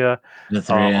Rhea, The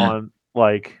three. on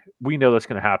like we know that's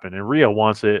going to happen, and Rhea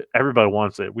wants it. Everybody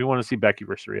wants it. We want to see Becky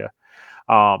versus Rhea.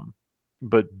 Um,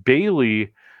 but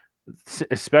Bailey,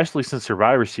 especially since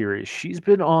Survivor Series, she's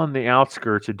been on the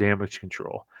outskirts of Damage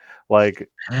Control, like,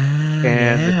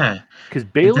 and Yeah. because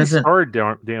It Bailey doesn't. started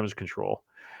Damage Control,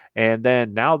 and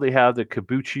then now they have the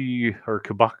Kabuchi or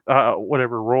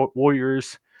whatever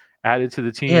Warriors added to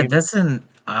the Yeah, team. doesn't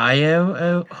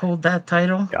Io hold that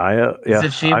title?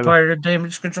 Isn't she a I part of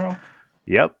Damage Control?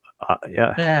 yep,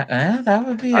 yeah. Yeah, that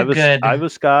would be a good. Iva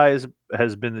Sky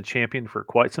has been the champion for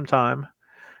quite some time,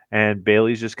 and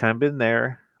Bailey's just kind of been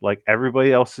there. Like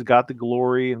everybody else has got the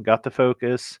glory and got the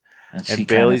focus, And she and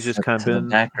kind of Bailey's just slipped kind of to the been.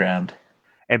 background.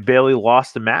 And Bailey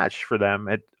lost the match for them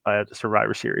at the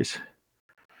Survivor Series.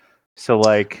 So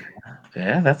like,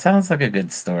 Yeah, that sounds like a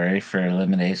good story for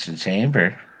Elimination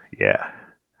Chamber. yeah.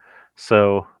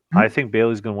 So Hmm, I think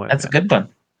Bailey's gonna win, that's a man. good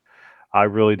one. I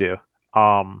really do.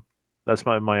 Um, that's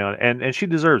my own, and she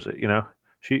deserves it.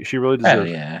 She really Oh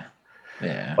deserves it. yeah,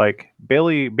 yeah. Like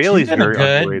She's Bailey's been a very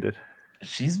good. underrated.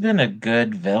 She's been a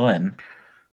good villain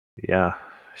Yeah,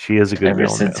 she is a good ever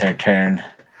villain, since man. her turn.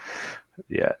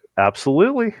 Yeah,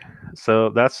 absolutely. So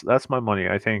that's my money.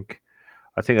 I think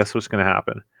that's what's gonna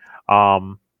happen.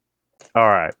 Um, all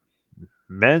right,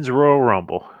 men's Royal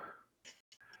Rumble,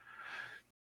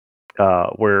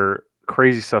 where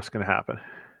crazy stuff's gonna happen.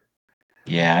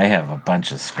 Yeah, I have a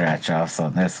bunch of scratch offs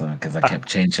on this one because I kept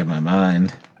changing my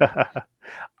mind.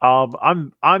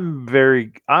 I'm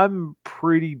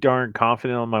pretty darn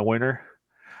confident on my winner.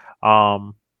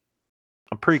 Um,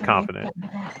 I'm pretty confident,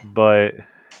 but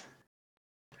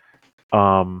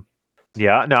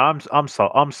yeah, no, I'm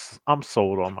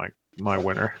sold on my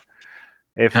winner.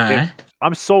 If Huh?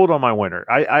 I'm sold on my winner,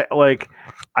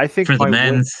 I think For the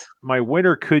men's. my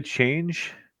winner could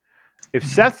change if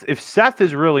Seth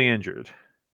is really injured.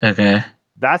 Okay.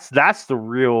 That's the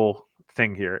real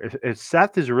thing here. If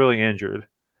Seth is really injured,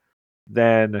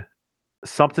 then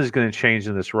something's going to change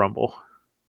in this Rumble.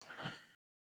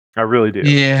 I really do.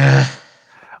 Yeah.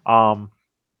 Um,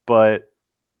 but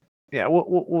yeah,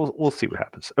 we'll see what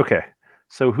happens. Okay,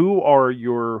 so who are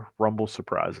your Rumble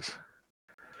surprises?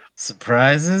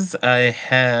 Surprises. I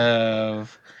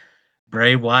have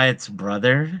Bray Wyatt's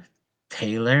brother,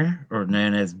 Taylor, or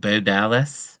known as Bo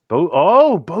Dallas,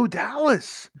 Bo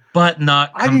Dallas. but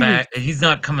not I come didn't even. back. He's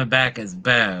not coming back as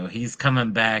Bo. He's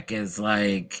coming back as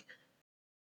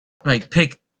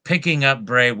picking up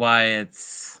Bray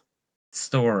Wyatt's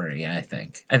story. I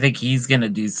think he's gonna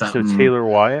do So something. Taylor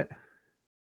Wyatt.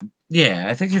 Yeah,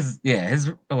 I think his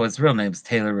real name's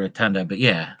Taylor Rotunda, but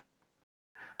yeah,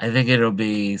 I think it'll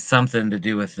be something to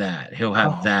do with that. He'll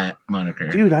have Oh, that moniker.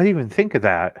 dude, I didn't even think of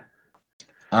that.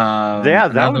 Yeah,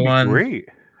 that Another would be one. great.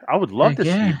 I would love Heck to see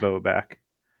yeah. Bo back.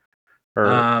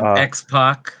 Or X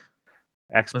Pac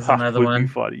X was Pac another would be one.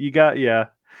 funny. Yeah,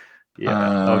 that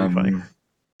would be funny.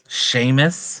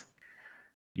 Sheamus.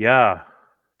 Yeah,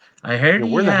 I heard yeah.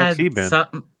 he Where the heck's had he been?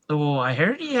 something. Well, I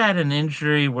heard he had an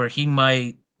injury where he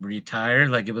might retire.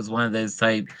 Like it was one of those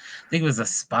type. I think it was a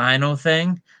spinal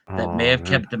thing that may Oh have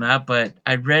man. kept him out. But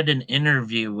I read an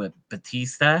interview with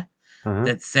Batista Uh-huh.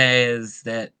 that says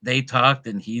that they talked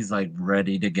and he's like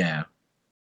ready to go.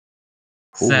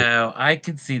 Cool. So I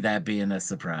could see that being a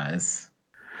surprise.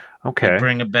 Like Okay.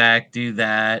 bring him back, do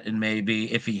that, and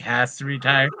maybe if he has to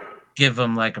retire, give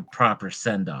him like a proper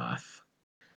send off.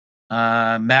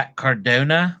 Matt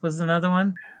Cardona was another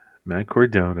one. Matt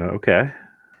Cordona. Okay.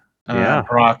 Yeah.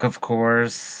 Brock, of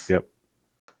course. Yep.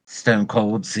 Stone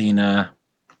Cold, Cena.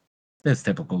 Those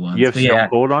typical You ones. have But Stone yeah,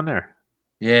 Cold on there.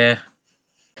 yeah.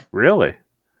 Really?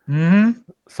 Hmm.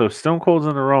 So Stone Cold's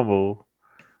in the Rumble.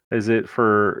 Is it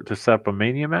for to set up a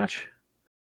Mania match?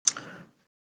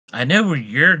 I know where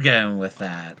you're going with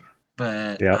that,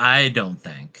 but Yep. I don't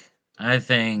think. I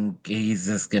think he's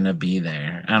just gonna be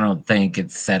there. I don't think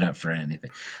it's set up for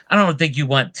anything. I don't think you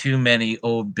want too many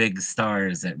old big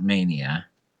stars at Mania.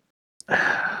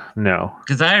 No.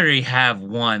 Because I already have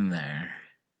one there.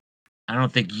 I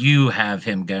don't think you have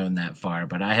him going that far,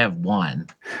 but I have one.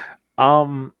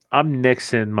 I'm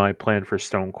nixing my plan for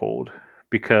Stone Cold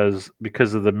because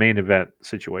of the main event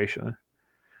situation.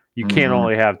 You can't Hmm.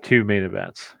 only have two main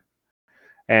events.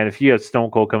 And if you have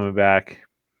Stone Cold coming back,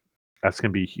 that's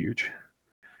gonna be huge.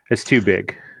 It's too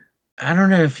big. I don't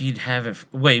know if you'd have it.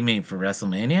 Wait, you mean for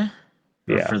WrestleMania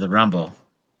or Yeah. for the Rumble?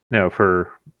 No,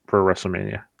 for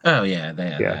WrestleMania. Oh yeah,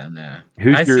 Yeah. no.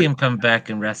 Who's I see your him come back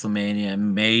in WrestleMania.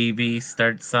 Maybe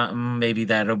start something. Maybe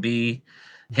that'll be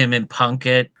him and Punk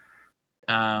at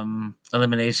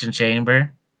Elimination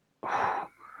Chamber,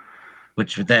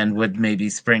 which then would maybe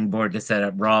springboard to set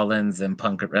up Rollins and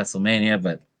Punk at WrestleMania.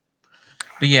 But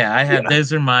yeah, I have Yeah.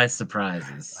 those are my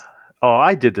surprises. Oh,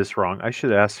 I did this wrong. I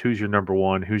should ask who's your number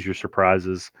one, who's your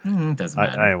surprises. Doesn't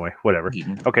matter. Anyway, whatever.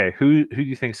 You Okay, who do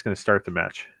you think is going to start the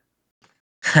match?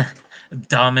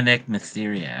 Dominic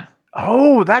Mysterio.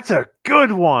 Oh, that's a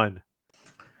good one.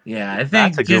 Yeah, I That's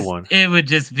think a good just one. it would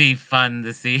just be fun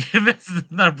to see him as the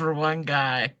number one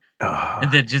guy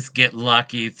and then just get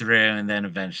lucky through and then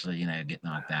eventually, get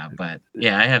knocked out. But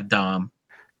yeah, I have Dom.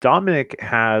 Dominic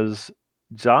has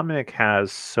Dominic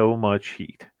has so much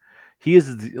heat. He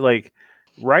is like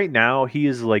right now he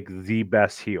is like the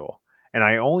best heel. And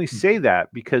I only say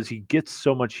that because he gets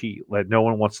so much heat that no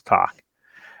one wants to talk.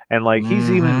 And like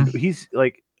Hmm. he's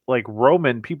like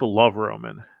Roman, people love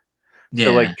Roman. So Yeah,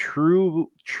 like true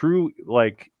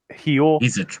like heel,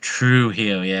 he's a true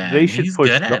heel. Yeah, and he's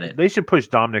good at it. They should push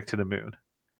Dominic to the moon.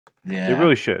 They Yeah.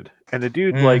 really should. And the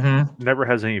dude like Hmm. never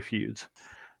has any feuds.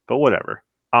 But whatever.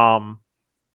 Um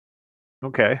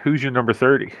okay, who's your number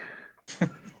 30?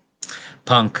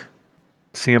 Punk.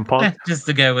 CM Punk? Just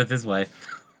to go with his wife.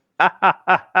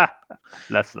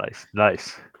 That's nice.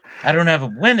 Nice. I don't have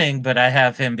him winning, but I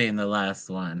have him being the last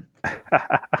one.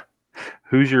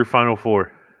 Who's your final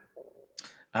four?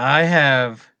 I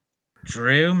have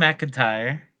Drew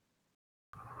McIntyre,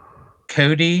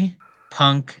 Cody,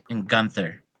 Punk, and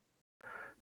Gunther.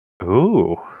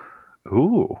 Ooh.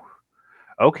 Ooh.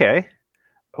 Okay.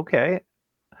 Okay.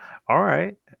 All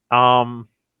right. Um.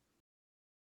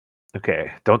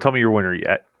 Okay. Don't tell me your winner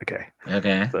yet. Okay.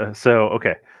 Okay.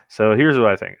 Okay. So here's what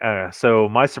I think. So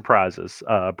my surprises: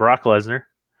 Brock Lesnar,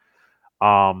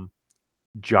 um,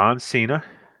 John Cena.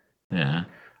 Yeah.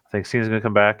 I think Cena's gonna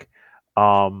come back.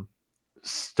 Um,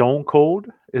 Stone Cold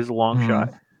is a long Hmm. shot.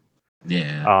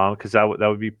 Yeah. Because that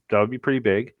would be pretty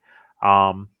big.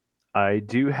 Um, I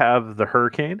do have the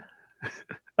Hurricane.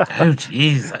 Oh,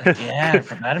 jeez. Yeah, I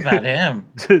forgot about him.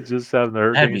 Just having the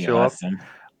That'd Hurricane be show up. awesome.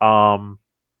 Um,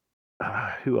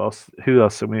 who else? Who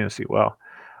else are we gonna see? Well,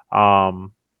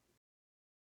 um,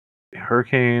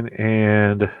 Hurricane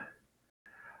and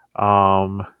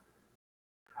um,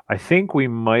 I think we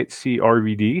might see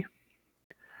RVD.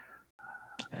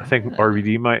 I think Uh,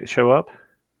 RVD might show up.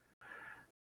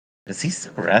 is he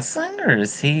still wrestling or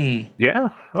is he Yeah.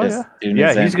 Oh yeah. just doing Yeah.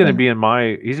 his He's own gonna thing? be in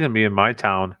my. He's gonna be in my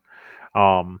town.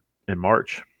 In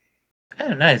March.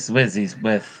 Oh, nice. Who's he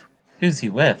with? Who's he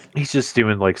with? He's just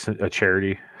doing like a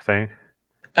charity thing.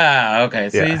 Ah, okay.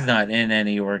 So Yeah. he's not in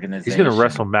any He's gonna organization.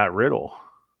 wrestle Matt Riddle.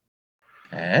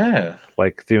 Oh,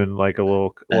 Like doing like a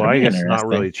little. Well, that'll I be guess not interesting.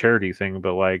 really a charity thing,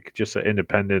 but like just an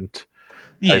independent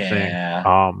type thing.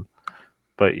 Yeah.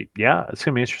 But yeah, it's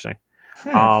gonna be interesting.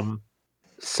 Hmm. Um,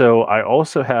 so I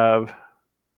also have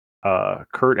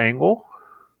Kurt Angle.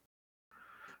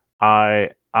 I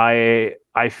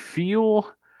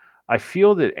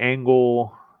feel that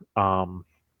Angle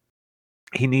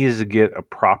he needs to get a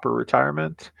proper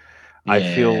retirement. I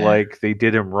feel Yeah. like they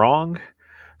did him wrong.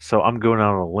 So I'm going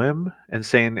out on a limb and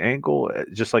saying Angle,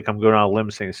 just like I'm going out on a limb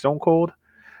saying Stone Cold.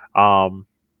 Um,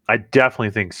 I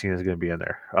definitely think Cena's going to be in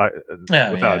there, Oh,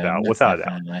 without a yeah. doubt. Most Without a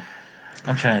doubt. definitely.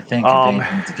 I'm trying to think if Um,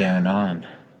 anything's going on.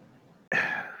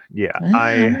 yeah,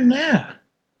 I don't know.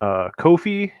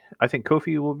 Kofi. I think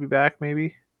Kofi will be back.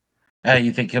 Maybe. Oh,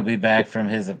 you think he'll be back from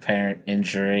his apparent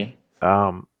injury?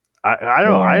 Um, I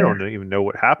don't Or even know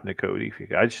what happened to Cody.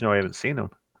 I just know I haven't seen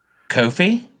him.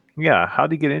 Kofi? Yeah, how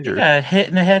would he get He injured? got hit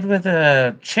in the head with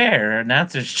a chair,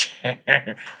 announcer's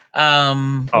chair. Oh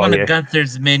One of yeah,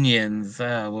 Gunther's minions.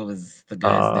 What was the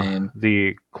guy's name?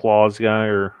 the claws guy,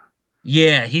 or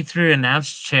Yeah, he threw an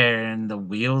announce chair and the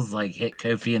wheels like hit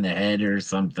Kofi in the head or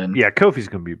something. yeah, Kofi's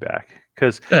gonna be back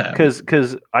because Um, because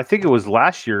because I think it was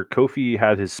last year Kofi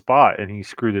had his spot and he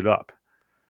screwed it up.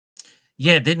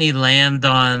 yeah, didn't he land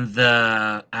on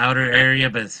the outer area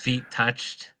but his feet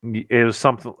touched? It was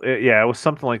something, yeah, it was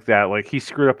something like that. Like he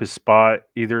screwed up his spot.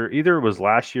 Either it was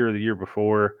last year or the year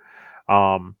before.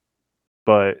 Um,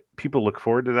 but people look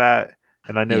forward to that,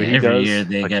 and I know Yeah, he every year does.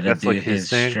 they Like gotta that's do like his his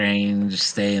thing. strange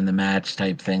stay in the match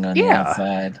type thing on the Yeah.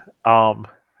 outside. Um,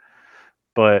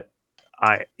 but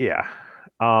yeah.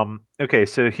 Okay,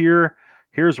 so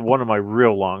here's one of my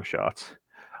real long shots.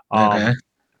 Okay. Um,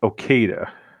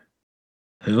 Okada.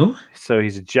 Who? So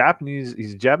he's a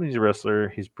Japanese wrestler.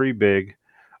 He's pretty big.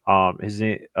 His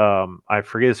name I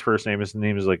forget his first name. His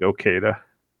name is like Okada.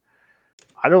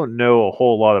 I don't know a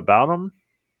whole lot about him.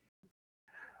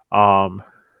 Um,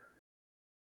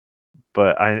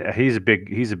 but he's a big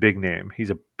name. He's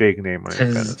a big name on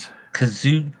independence.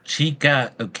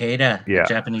 Kazuchika Okada, a Yeah,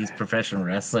 Japanese professional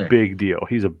wrestler. big deal.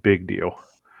 He's a big deal.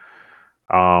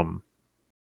 Um,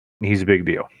 he's a big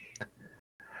deal.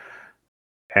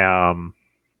 Um,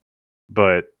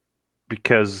 but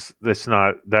because that's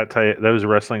not that type, those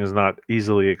wrestling is not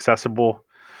easily accessible.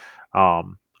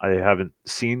 I haven't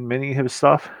seen many of his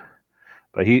stuff,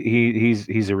 but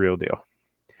he's a real deal.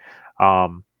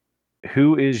 Um,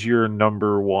 who is your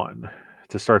number one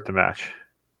to start the match?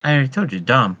 I already told you,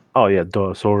 Dom. Oh yeah,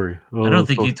 duh. Sorry. I Oh, don't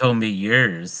think you sorry. told me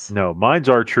yours. No, mine's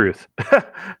our truth. Oh,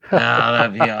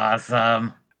 that'd be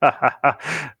awesome. Oh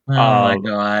my um,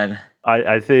 god.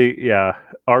 I think yeah,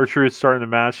 our truth starting the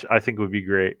match I think would be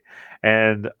great,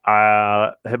 and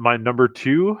my number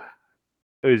two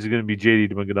is going to be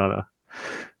JD McDonough.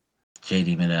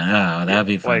 JD Minaj. Oh, Yeah, that'd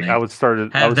be like I funny. would start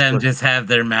it. I Have would them start just have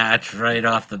their match right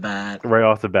off the bat. right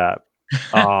off the bat.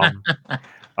 Um,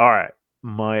 all right,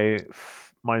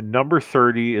 my number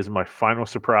 30 is my final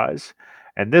surprise,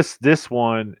 and this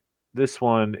one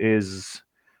is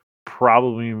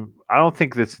probably I don't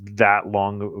think that's that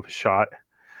long of a shot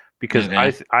because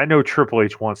Okay. I know Triple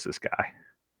H wants this guy.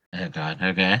 Oh god.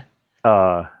 Okay.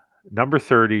 Uh, Number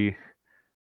 30,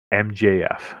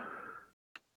 MJF.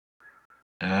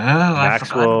 Oh, I forgot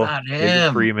Maxwell, about David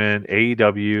him. Freeman,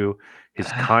 AEW. His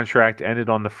Ah, contract ended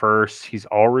on the first. He's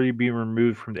already been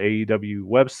removed from the AEW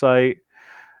website.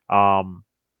 Um,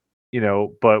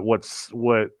 but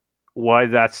why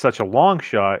that's such a long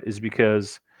shot is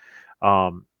because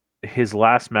um his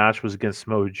last match was against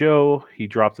Samoa Joe. He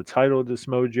dropped the title to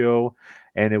Samoa Joe,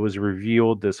 and it was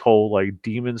revealed this whole like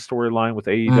demon storyline with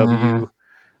Mm-hmm.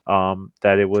 AEW,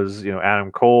 that it was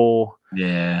Adam Cole,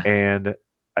 Yeah. and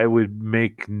it would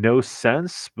make no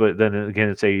sense. But then again,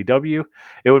 it's AEW.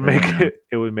 It would make Yeah.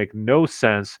 it would make no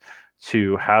sense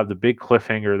to have the big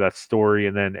cliffhanger of that story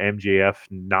and then MJF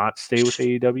not stay with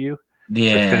AEW to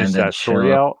Yeah, finish and then that show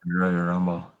story up out. at Royal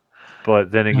Rumble.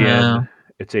 But then Uh, again,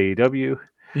 it's AEW.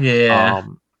 yeah.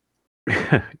 Um,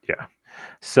 yeah.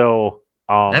 So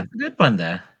That's a good one,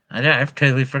 though. I've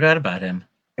totally forgot about him.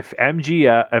 if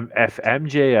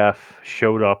MJF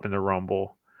showed up in the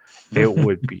Rumble, it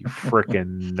would be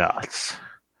freaking nuts,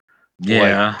 like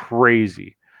Yeah.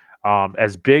 crazy.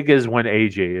 As big as when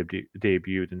AJ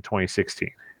debuted in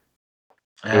 2016.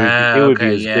 It would be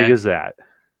Okay, as big yeah. as that.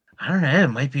 I don't know. It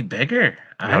might be bigger.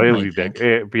 I No, it would might be big.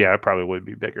 think. Yeah, it probably would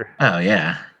be bigger Oh,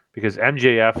 yeah. because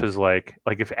MJF is like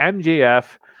if MJF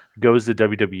goes to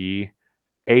WWE,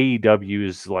 AEW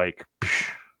is like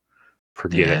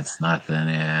forget Yeah, it. it's nothing.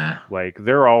 Yeah. Like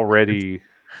they're already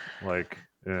like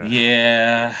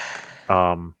Yeah.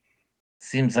 um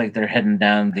Seems like they're heading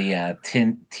down the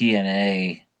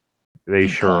TNA they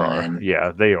sure are. decline.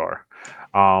 Yeah, they are.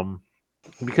 Um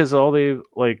because all they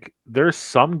like there's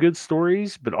some good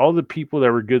stories, but all the people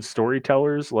that were good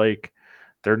storytellers, like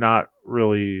they're not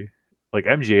really like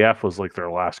MJF was like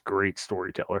their last great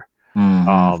storyteller. Mm-hmm.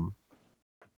 Um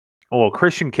well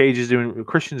Christian's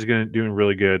doing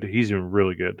really good. He's doing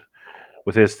really good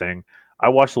with his thing. I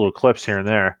watch little clips here and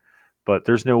there, but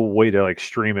there's no way to like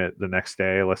stream it the next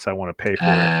day unless I want to pay for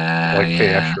it, like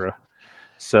pay Yeah. extra.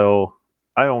 So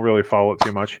I don't really follow it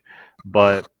too much.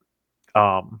 But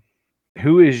um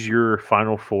who is your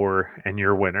final four and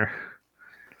your winner?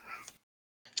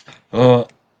 Well,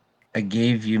 I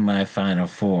gave you my final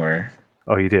four.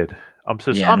 Oh, you did. Yeah, I I'm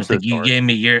don't so think you sorry. gave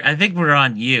me your. I think we're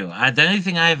on you. The only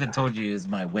thing I haven't told you is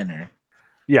my winner.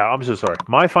 Yeah, I'm so sorry.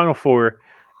 My final four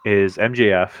is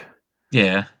MJF,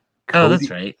 Yeah. Oh, that's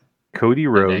Cody right. Cody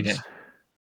Okay, Rhodes, okay.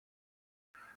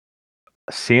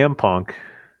 CM Punk,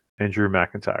 and Drew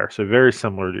McIntyre. So very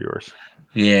similar to yours.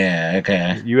 Yeah,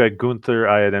 okay. You had Gunther,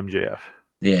 I had MJF.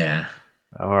 Yeah.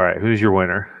 All right, who's your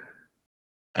winner?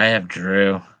 I have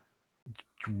Drew.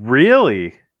 Really?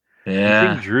 You think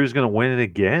Yeah. Drew's gonna win it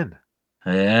again?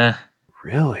 Yeah.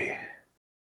 Really?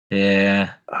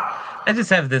 Yeah. I Ah, just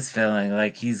have this feeling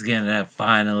like he's gonna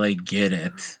finally get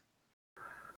it.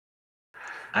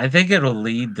 I think it'll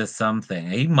lead to something.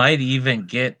 He might even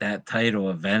get that title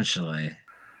eventually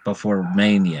before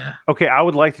Mania. okay, I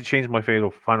would like to change my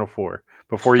final four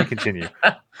before you continue.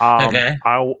 Okay.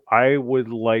 I would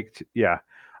like to. Yeah,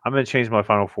 I'm gonna change my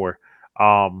final four.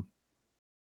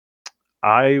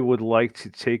 I would like to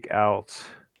take out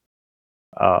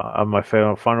on my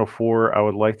final four. I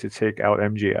would like to take out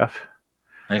MGF.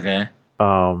 Okay.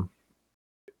 Um,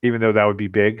 even though that would be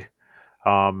big.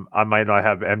 I might not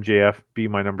have MJF be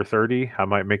my number 30. I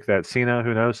might make that Cena.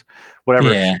 Who knows?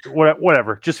 Whatever. Yeah.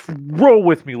 Whatever. Just roll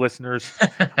with me, listeners.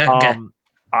 Okay. Um,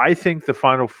 I think the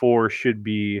final four should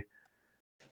be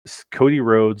Cody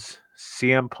Rhodes,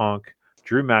 CM Punk,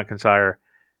 Drew McIntyre,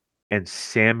 and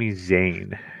Sami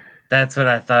Zayn. That's what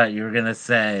I thought you were gonna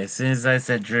say. As soon as I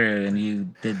said Drew and you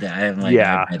did that, I'm like, I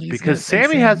Yeah, bet he's because gonna say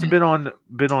Sammy hasn't Sammy.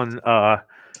 been on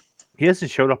he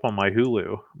hasn't showed up on my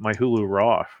Hulu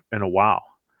Raw in a while.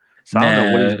 So I don't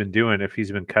know what he's No, been doing if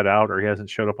he's been cut out or he hasn't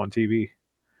showed up on TV.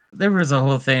 there was a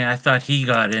whole thing. I thought he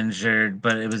got injured,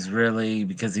 but it was really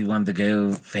because he wanted to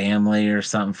go family or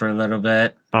something for a little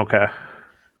bit. Okay.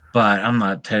 But I'm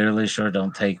not totally sure.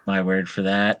 Don't take my word for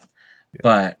that. Yeah.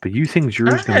 But But you think I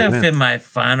Drew's don't gonna know if win? in my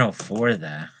final four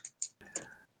that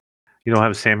You don't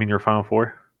have Sammy in your final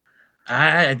four?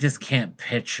 I just can't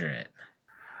picture it.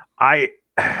 I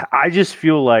I just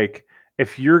feel like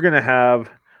if you're gonna have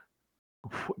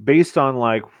based on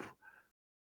like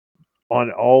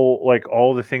on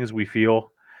all the things we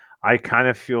feel, I kind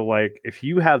of feel like if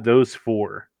you have those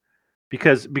four,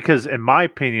 because in my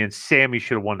opinion, Sammy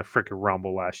should have won the freaking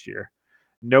Rumble last year.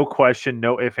 No question,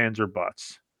 no ifs, ands, or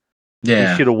buts. He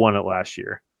Yeah. should have won it last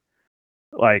year.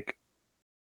 Like,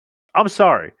 I'm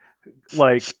sorry.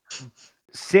 Like,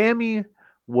 Sammy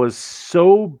was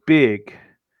so big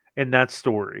in that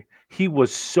story. He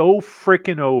was so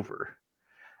freaking over.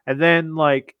 And then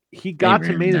like he They got to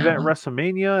ruined main that event one.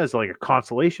 WrestleMania as like a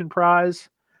consolation prize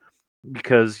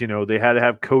because they had to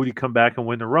have Cody come back and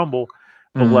win the Rumble.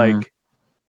 But Mm, like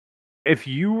if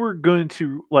you were going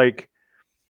to like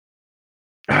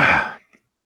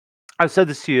I've said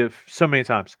this to you so many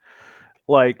times.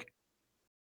 Like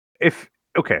if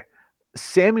okay,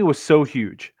 Sammy was so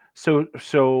huge. So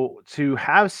to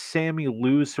have Sammy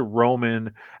lose to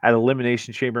Roman at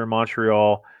Elimination Chamber in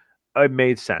Montreal, it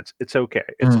made sense. It's okay.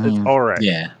 It's all right.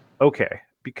 Yeah. Okay,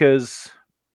 because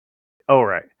all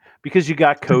right, because you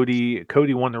got Cody.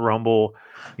 Cody won the Rumble.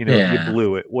 You Yeah.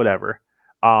 blew it. Whatever.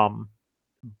 Um,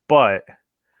 but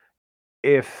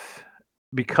if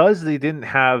because they didn't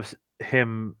have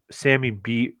Sammy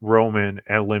beat Roman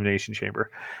at Elimination Chamber,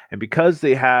 and because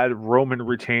they had Roman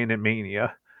retain at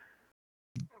Mania,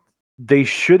 they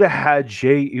should have had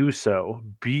Jey Uso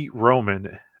beat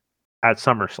Roman at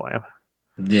SummerSlam.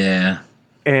 Yeah.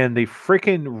 And they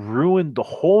freaking ruined the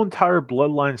whole entire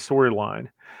Bloodline storyline.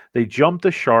 They jumped the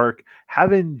shark,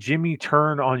 having Jimmy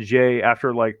turn on Jay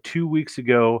after like 2 weeks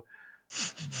ago,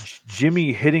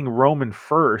 Jimmy hitting Roman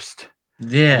first, and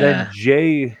then Yeah.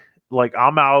 Jay like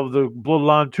I'm out of the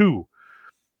Bloodline too.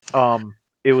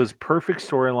 It was perfect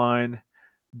storyline.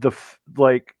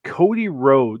 Like Cody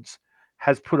Rhodes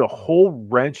has put a whole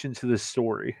wrench into this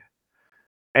story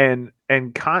and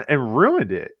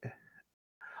ruined it.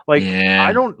 Like Yeah.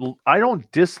 I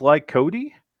don't dislike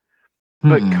Cody,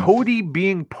 but Mm-mm. Cody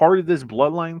being part of this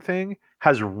bloodline thing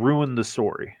has ruined the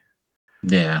story.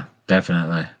 Yeah,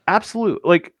 definitely. Absolutely.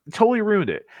 Like totally ruined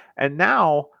it. And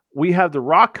now we have The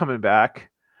Rock coming back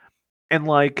and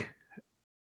like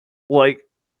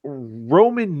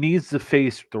Roman needs to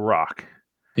face The Rock.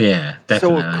 Yeah, So if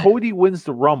definitely. Cody wins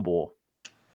the Rumble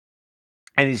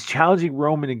and he's challenging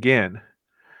Roman again,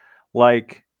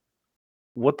 like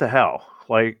what the hell?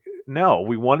 Like no,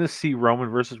 we want to see Roman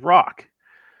versus Rock.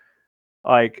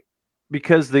 Like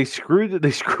because they screwed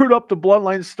up the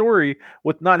bloodline story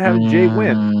with not having Jay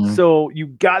win. Mm, So you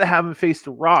got to have him face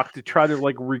the Rock to try to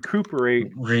like recuperate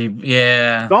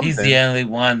yeah, he's the something. only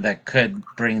one that could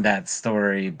bring that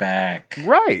story back.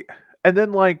 Right. And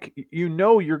then like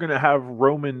you're going to have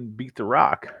Roman beat the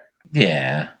Rock.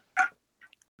 Yeah.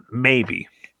 Maybe.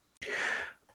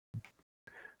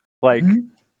 Like Mhm.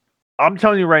 I'm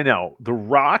telling you right now, the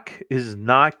Rock is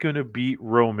not going to beat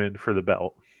Roman for the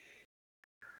belt.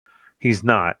 He's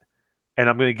not. And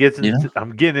You know?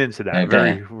 I'm getting into that Okay.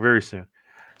 very very soon. Okay.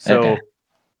 So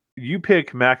you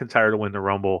pick McIntyre to win the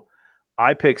Rumble.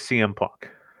 I pick CM Punk.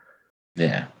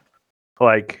 Yeah.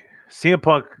 Like CM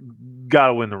Punk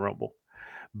gotta win the Rumble.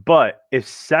 But if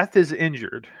Seth is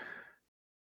injured,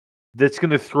 that's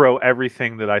gonna throw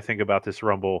everything that I think about this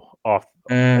Rumble off.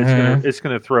 Mm-hmm. It's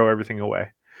gonna throw everything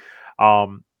away.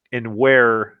 And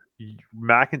where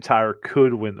McIntyre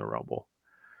could win the Rumble,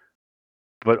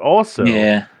 but also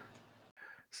Yeah.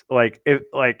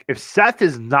 if Seth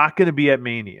is not gonna be at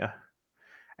Mania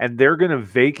and they're gonna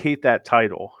vacate that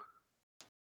title.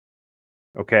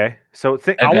 Okay, so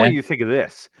I want Okay. you to think of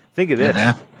this. Think of Okay.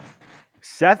 this.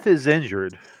 Seth is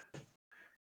injured,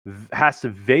 has to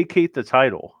vacate the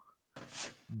title.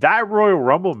 That Royal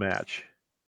Rumble match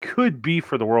could be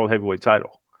for the World Heavyweight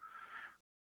title.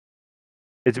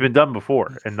 It's been done before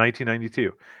in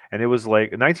 1992. And it was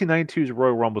like 1992's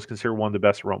Royal Rumble is considered one of the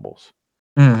best Rumbles.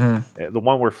 Mm-hmm. The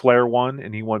one where Flair won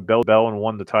and he won Bell and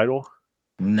won the title.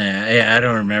 Nah, yeah, I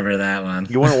don't remember that one.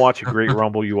 You want to watch a great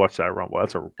Rumble, you watch that Rumble.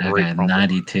 That's a great Okay, Rumble.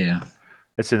 92.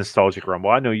 It's a nostalgic Rumble.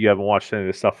 I know you haven't watched any of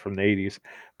the stuff from the 80s,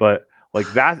 but like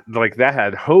that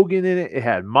had Hogan in it. It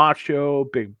had Macho,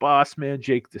 Big Boss Man,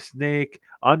 Jake the Snake,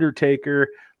 Undertaker,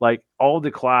 like all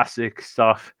the classic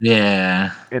stuff,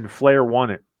 Yeah. and Flair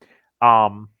won it.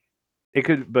 Um, it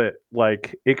could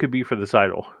be for the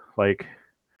title. Like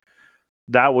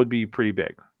that would be pretty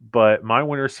big. But my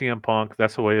winner, CM Punk.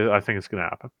 That's the way I think it's gonna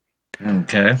happen.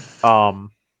 Okay.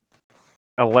 Um,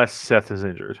 unless Seth is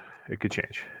injured, it could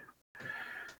change.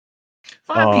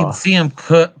 Well, I mean,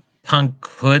 Uh, Punk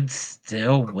could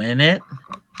still win it,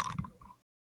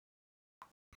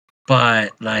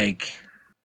 but like,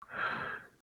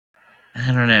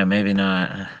 I don't know, maybe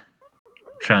not.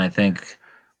 Trying to think.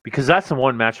 because that's the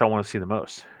one match I want to see the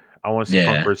most. I want to see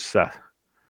Punk Yeah, versus Seth.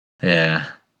 yeah.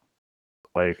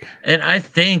 Like, And I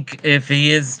think if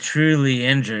he is truly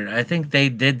injured, I think they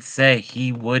did say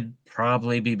he would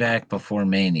probably be back before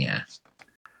Mania.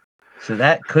 So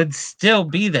that could still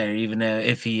be there, even though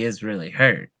if he is really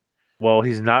hurt. well,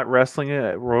 he's not wrestling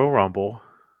at Royal Rumble.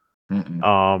 Mm-mm.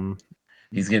 Um,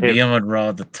 He's gonna be if on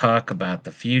Raw to talk about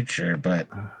the future, but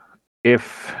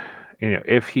if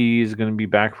if he's going to be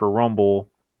back for Rumble,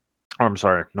 I'm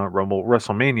sorry, not Rumble,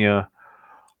 WrestleMania,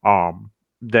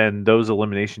 then those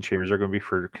elimination chambers are going to be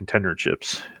for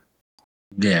contenderships.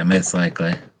 yeah, most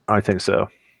likely. I think so.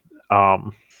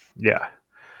 Um, yeah.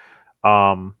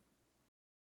 Um,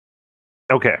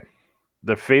 okay.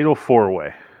 The Fatal Four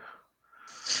Way.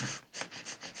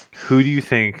 Who do you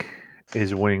think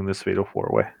is winning this Fatal Four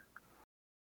Way?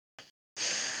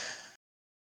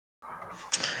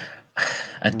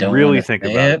 I don't want Really to think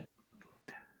say about it.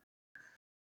 it.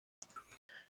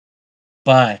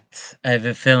 but I have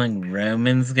a feeling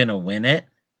Roman's gonna win it.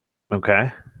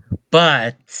 Okay.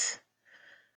 But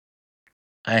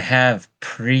I have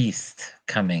Priest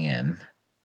coming in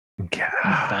and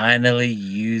Yeah. finally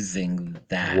using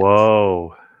that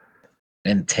Whoa.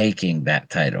 and taking that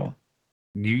title.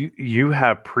 You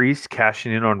have Priest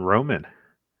cashing in on Roman.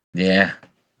 Yeah.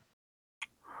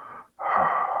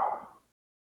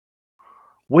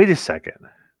 Wait a second.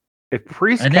 If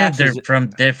Priest I know cashes,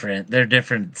 they're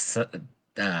different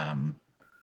um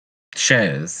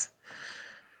shows.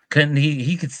 Couldn't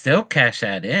he could still cash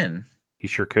that in. he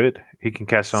sure could. He can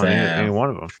cash on any So one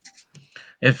of them.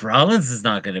 if Rollins is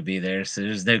not gonna be there, so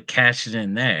there's no cashing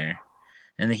in there.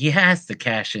 And he has to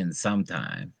cash in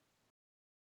sometime.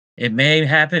 It may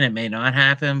happen, it may not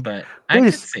happen, but I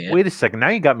could see it. Wait a second. Now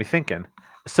you got me thinking.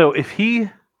 So if he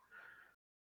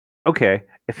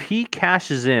if he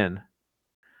cashes in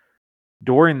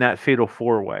during that fatal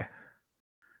four way,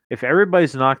 if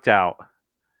everybody's knocked out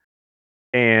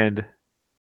and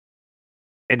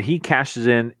he cashes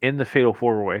in the fatal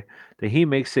four way, then he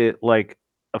makes it like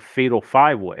a fatal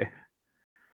five way,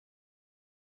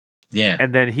 Yeah.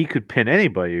 and then he could pin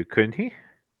anybody, couldn't he?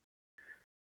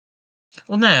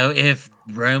 Well, no, if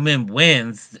Roman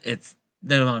wins, it's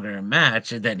no longer a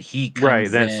match, and then he Right.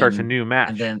 comes Then it starts a in, new and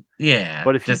match. then yeah,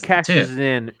 But if he just the two. cashes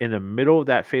in the middle of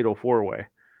that fatal four way,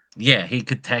 Yeah, he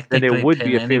could then it technically would pin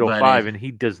be a fatal five, anybody. and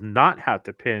he does not have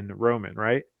to pin Roman,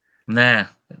 right? Nah,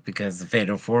 because the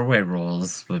fatal four-way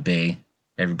rules would be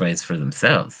everybody's for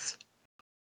themselves.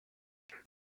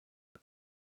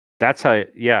 That's how.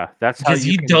 Yeah, that's how Because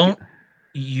you can.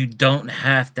 you don't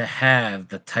have to have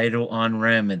the title on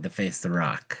Roman to face The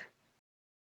Rock.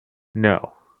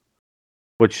 No,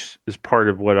 which is part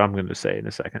of what I'm going to say in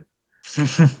a second.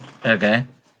 Okay.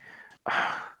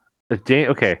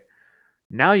 Okay,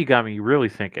 now you got me really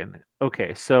thinking.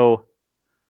 Okay, so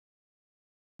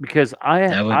because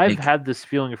That would I've be had this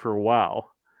feeling for a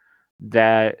while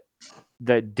that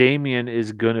Damien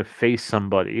is going to face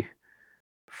somebody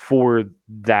for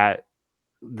that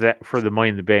for the Money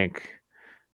in the Bank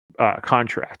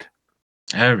contract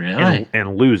oh really?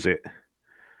 and lose it.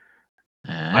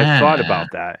 I've thought Ah.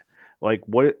 about that. Like,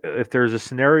 what if there's a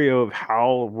scenario of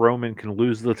how Roman can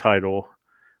lose the title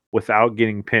without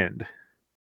getting pinned?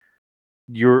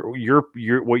 Your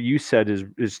what you said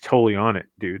is totally on it,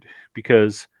 dude.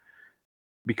 Because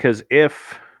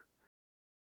if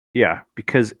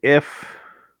because if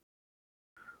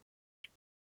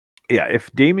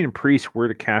Damian Priest were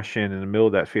to cash in the middle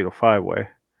of that fatal five way,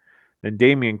 then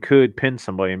Damian could pin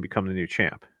somebody and become the new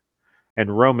champ,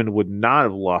 and Roman would not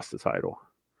have lost the title.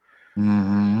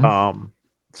 Mhm. Um,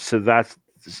 so that's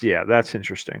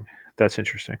interesting. That's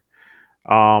interesting.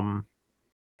 Um,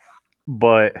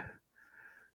 but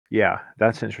yeah,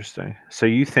 that's interesting. So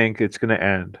you think it's going to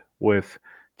end with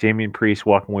Damian Priest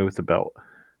walking away with the belt?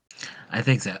 I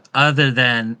think so. Other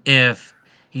than if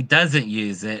he doesn't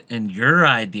use it and your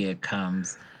idea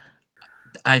comes,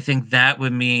 I think that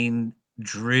would mean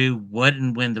Drew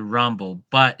wouldn't win the Rumble,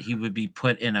 but he would be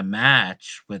put in a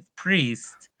match with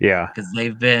Priest Yeah. because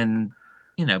they've been,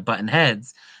 button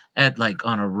heads at like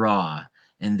on a Raw,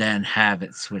 and then have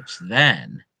it switch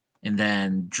then, and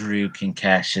then Drew can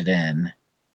cash it in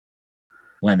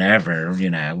whenever.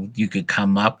 You could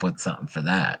come up with something for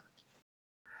that.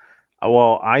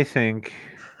 Well, I think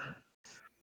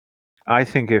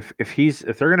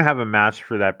if they're gonna have a match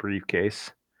for that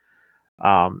briefcase,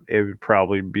 it would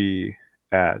probably be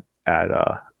at at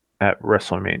uh at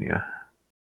WrestleMania.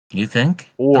 You think?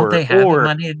 Don't Or they have a or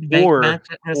Money in the Bank or match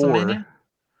at or WrestleMania?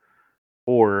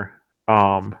 or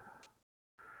um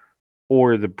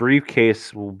or the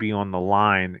briefcase will be on the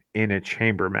line in a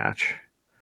chamber match.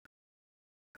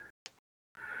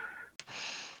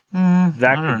 I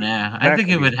don't know. I That think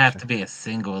could it be would have interesting. to be a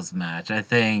singles match. Yeah,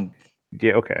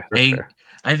 okay, that's They fair.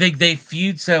 I think they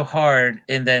feud so hard,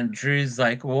 and then Drew's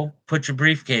like, "Well, put your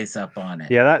briefcase up on it."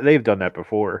 Yeah, that they've done that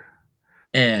before.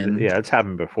 And Yeah, it's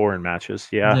happened before in matches.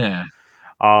 Yeah. yeah,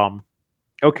 Um.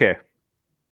 Okay.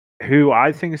 Who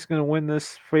I think is going to win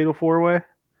this Fatal Four Way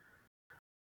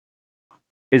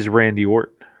is Randy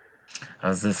Orton. I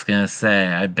was just gonna say,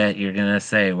 I bet you're gonna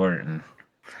say Orton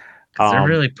because they're Um.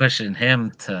 really pushing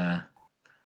him to.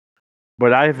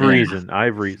 But I have Yeah. reason. I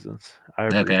have reasons. I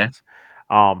have Okay. reasons.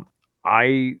 Um.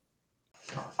 I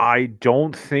I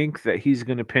don't think that he's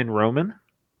going to pin Roman.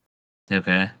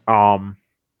 Okay. Um.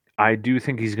 I do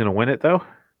think he's going to win it though.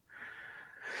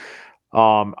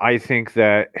 I think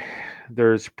that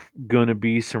there's going to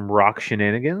be some Rock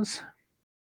shenanigans.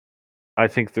 I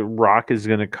think the Rock is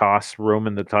going to cost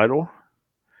Roman the title,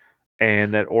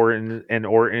 and that Orton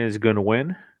is going to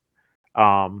win.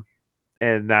 Um,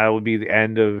 and that will be the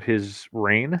end of his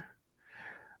reign.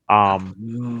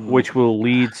 Ooh, Which will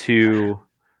lead to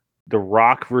The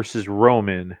Rock versus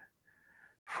Roman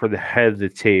for the head of the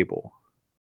table.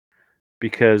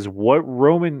 Because what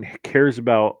Roman cares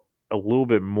about a little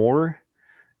bit more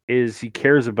is he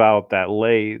cares about that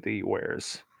lei that he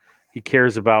wears. He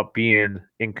cares about being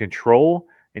in control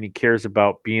and he cares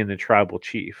about being the tribal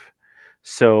chief.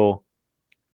 So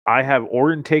I have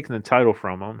Orton taking the title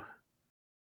from him,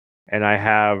 and I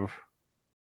have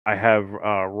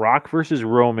Rock versus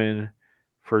Roman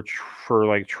for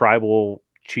like tribal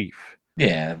chief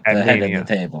yeah, at the head of the Mania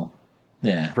table.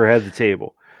 Yeah. for head of the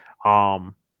table.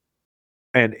 Um,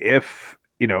 and if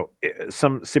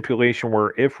some stipulation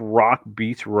where if Rock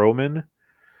beats Roman,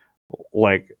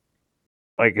 like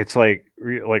it's like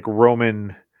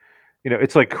Roman,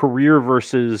 it's like career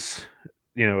versus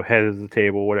head of the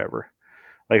table, whatever.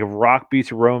 Like if Rock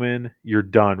beats Roman, you're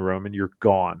done, Roman. You're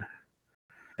gone.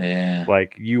 Yeah.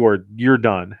 Like you're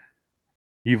done.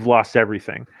 You've lost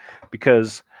everything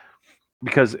because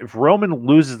if Roman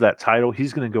loses that title,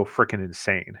 he's gonna go freaking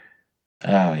insane.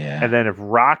 Oh And yeah. then if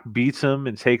Rock beats him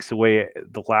and takes away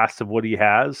the last of what he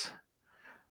has,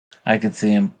 I could see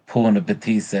him pulling a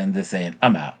Batista and just saying,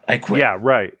 "I'm out. I quit." yeah,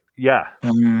 right, yeah.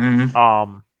 Hmm.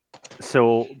 Um,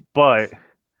 but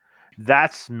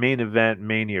that's main event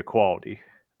Mania quality.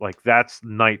 Like that's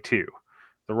night two,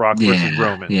 The Rock versus Yeah.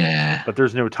 Roman. Yeah. But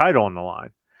there's no title on the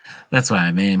line. That's what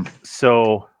I mean.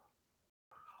 So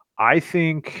I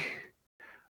think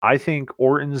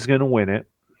Orton's gonna win it,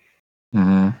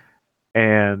 Hmm.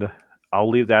 and I'll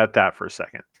leave that at that for a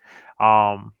second.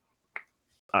 Um,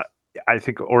 I, I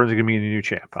think Orton's gonna be the new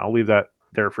champ. I'll leave that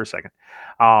there for a second.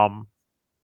 Um,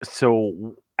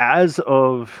 so as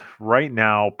of right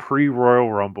now, pre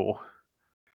Royal Rumble,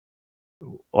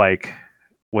 like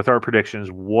with our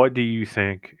predictions, what do you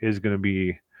think is going to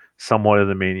be somewhat of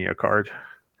the Mania card?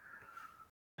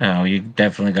 Oh, you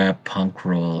definitely got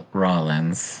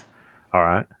Rollins. All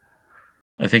right,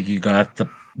 I think you got the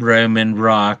Roman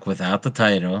Rock without the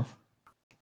title.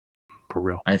 for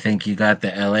real. I think you got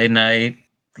the LA Knight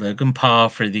Logan Paul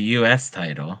for the US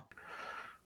title.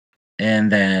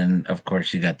 And then, of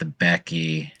course, you got the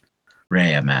Becky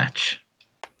Rhea match.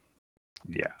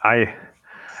 Yeah,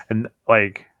 and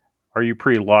like, are you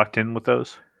pretty locked in with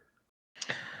those?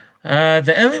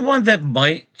 The only one that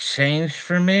might change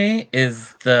for me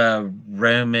is the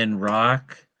Roman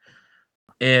Rock.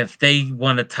 If they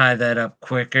want to tie that up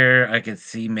quicker, I could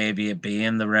see maybe it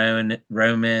being the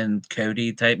Roman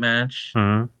Cody type match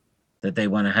Hmm. that they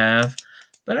want to have.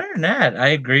 But other than that, I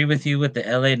agree with you with the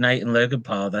LA Knight and Logan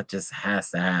Paul. That just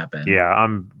has to happen. Yeah,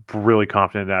 I'm really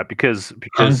confident in that because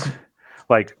Punk,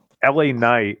 like LA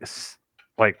Knight,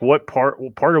 like part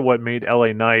of what made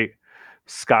LA Knight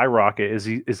skyrocket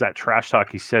is that trash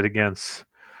talk he said against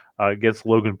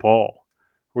Logan Paul,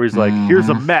 where he's like, "Here's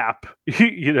a mm-hmm. map,"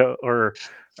 or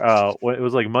when it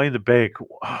was like Money in the Bank.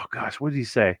 Oh gosh, what did he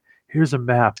say? Here's a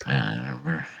map, I don't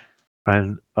remember.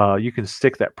 and you can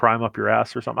stick that prime up your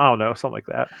ass or something. I don't know, something like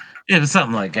that. It was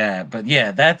something like that. But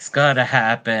yeah, that's got to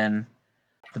happen.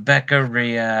 The Becca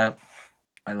Rhea,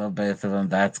 I love both of them.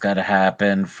 That's got to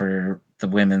happen for the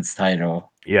women's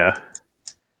title. Yeah,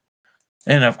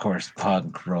 And of course,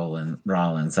 Punk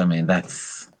Rollins. I mean,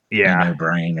 that's a yeah, no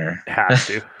brainer. has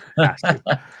to, has to.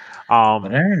 But Um,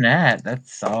 other than that,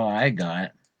 that's all I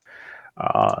got.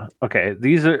 okay,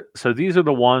 these are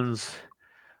the ones.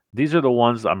 These are the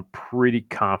ones I'm pretty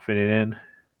confident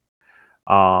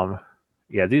in.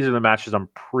 Yeah, these are the matches I'm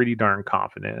pretty darn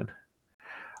confident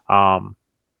in.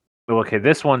 Okay,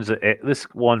 this one's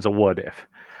a what if.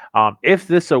 If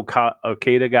this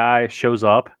Okada guy shows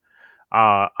up,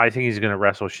 I think he's gonna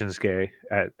wrestle Shinsuke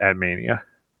at Mania.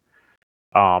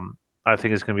 I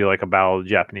think it's gonna be like a battle of the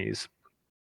Japanese.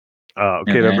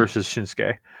 Okada Okay. versus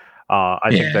Shinsuke. I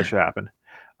think that Yeah. should happen.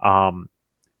 Um,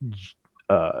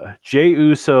 Jay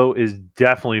Uso is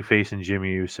definitely facing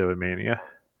Jimmy Uso at Mania.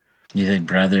 You think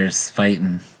brothers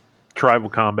fighting? Tribal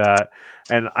combat,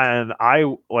 and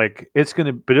I like it's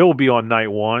gonna, but it will be on night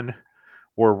one,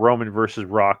 where Roman versus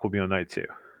Rock will be on night two.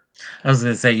 I was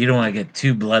gonna say you don't want to get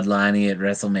too bloodliney at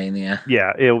WrestleMania.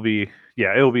 Yeah, it'll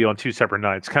be on two separate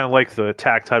nights, kind of like the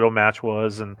tag title match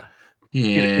was, and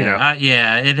you know,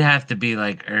 Yeah, it'd have to be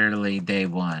like early day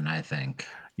one, I think.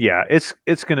 yeah, it's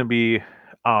gonna be,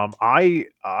 I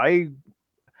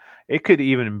it could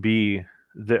even be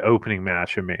the opening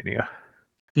match of Mania.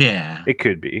 Yeah. It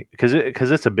could be because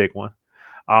it's a big one.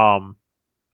 Um,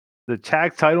 the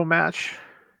tag title match,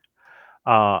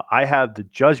 I have the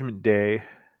Judgment Day,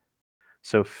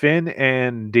 so Finn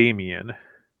and Damien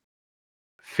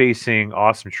facing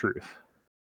Awesome Truth.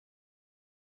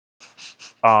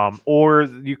 Or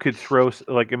you could throw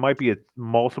like it might be a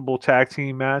multiple tag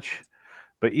team match,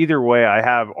 but either way, I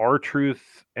have R-Truth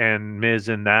and Miz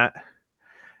in that,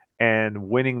 and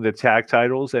winning the tag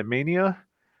titles at Mania,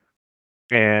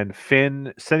 and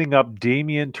Finn setting up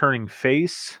Damien turning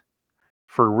face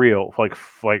for real, like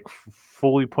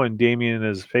fully putting Damien in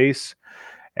his face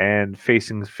and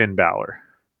facing Finn Balor,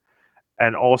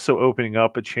 and also opening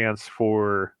up a chance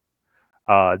for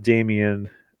Damien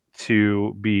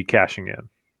to be cashing in.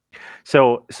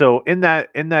 So in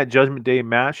that Judgment Day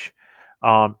match,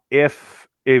 if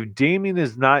Damien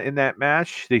is not in that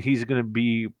match, that he's going to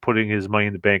be putting his money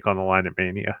in the bank on the line at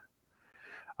Mania.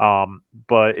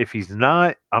 But if he's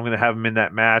not, I'm going to have him in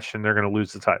that match, and they're going to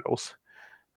lose the titles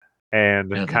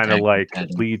and Oh, the kind of tag team like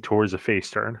title. lead towards a face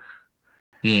turn.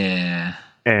 Yeah.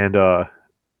 And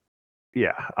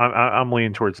yeah, I'm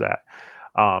leaning towards that.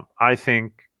 I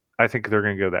think they're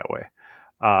going to go that way.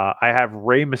 I have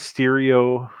Rey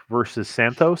Mysterio versus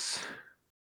Santos.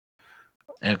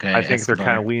 I Okay, think they're kind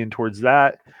Escobar. of leaning towards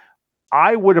that.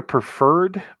 I would have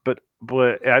preferred, but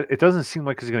it doesn't seem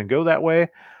like it's going to go that way.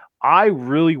 I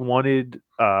really wanted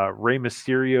Rey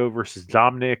Mysterio versus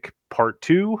Dominic Part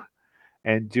 2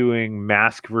 and doing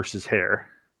mask versus hair.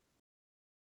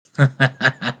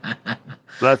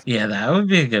 That's Yeah, that would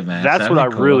be a good match. that's That'd what I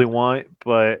be really cool. want,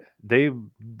 but they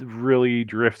really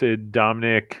drifted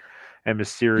Dominic and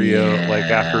Mysterio like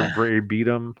after Yeah. Bray beat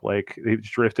him, like they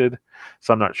drifted.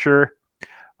 So I'm not sure.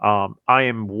 I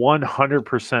am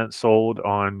 100% sold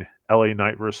on LA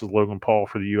Knight versus Logan Paul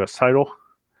for the U.S. title.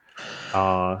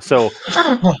 So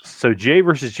Jay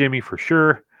versus Jimmy for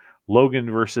sure. Logan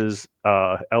versus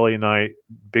LA Knight,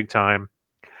 big time.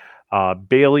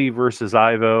 Bailey versus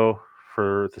Ivo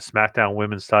for the SmackDown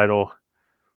Women's title.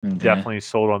 Okay. Definitely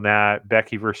sold on that.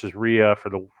 Becky versus Rhea for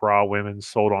the Raw Women's,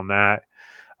 sold on that.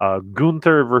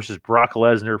 Gunther versus Brock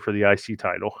Lesnar for the IC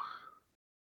title.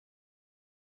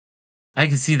 I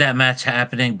can see that match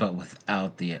happening, but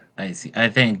without the IC. I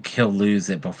think he'll lose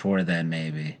it before then,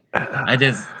 maybe. I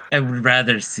would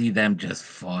rather see them just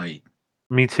fight.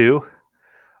 Me too.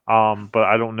 But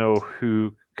I don't know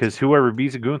who, because whoever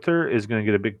beats Gunther is going to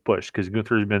get a big push because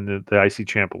Gunther's been the IC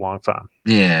champ a long time.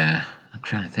 Yeah. I'm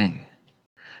trying to think.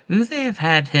 Who they have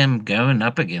had him going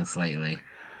up against lately?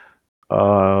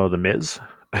 The Miz.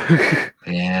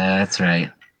 Yeah, that's right.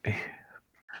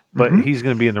 But Hmm. he's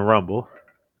going to be in the Rumble.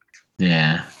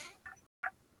 Yeah.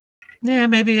 Yeah,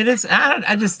 maybe it is.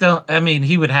 I just don't. I mean,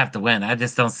 he would have to win. I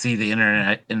just don't see the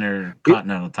It,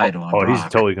 intercontinental title on he's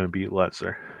Brock. totally going to beat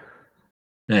Lesnar.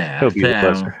 Yeah. He'll beat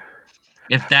Lesnar.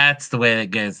 If that's the way it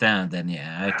goes down, then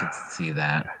yeah, I could see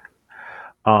that.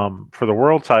 For the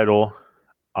world title,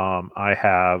 I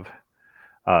have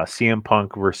CM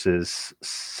Punk versus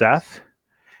Seth.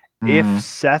 If Mm,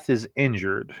 Seth is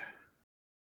injured,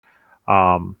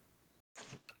 um,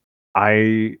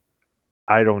 I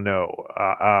I don't know.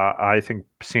 I think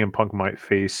CM Punk might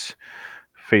face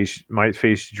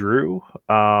Drew.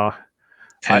 I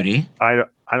Cody. I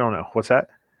don't know. What's that?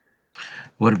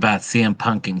 What about CM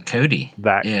Punk and Cody?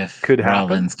 That If could happen,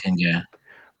 Rollins can go.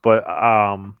 but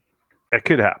it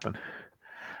could happen.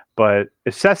 But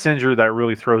if Seth's injured, that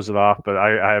really throws it off. But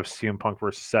I have CM Punk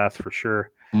versus Seth for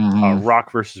sure. Mm-hmm.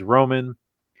 Rock versus Roman,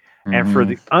 and for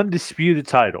Mm-hmm. the undisputed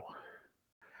title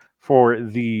for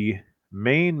the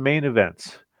main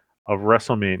events of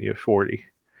WrestleMania 40.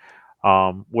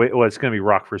 Well, it's going to be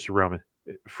Rock versus Roman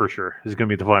for sure. It's going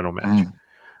to be the final match.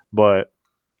 But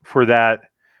for that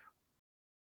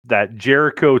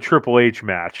Jericho Triple H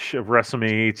match of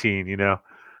WrestleMania 18,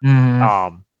 Mm-hmm.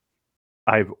 um,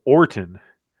 I have Orton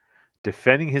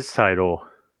defending his title,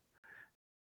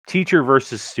 teacher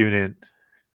versus student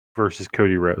versus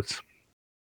Cody Rhodes.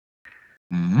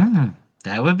 Mm-hmm.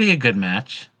 That would be a good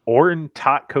match. Orton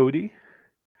taught Cody.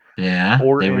 Yeah, they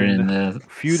were in Orton the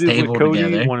feuded with stable Cody.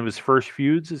 together. One of his first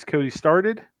feuds as Cody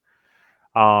started.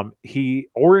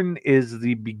 Orton is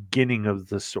the beginning of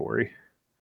the story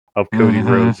of Cody Mm-hmm.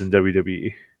 Rhodes in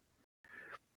WWE.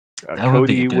 That would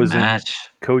be a Cody good was in match.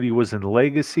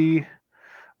 Legacy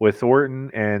with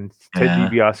Orton and Ted Yeah.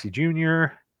 DiBiase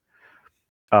Jr.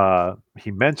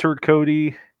 He mentored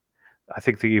Cody. I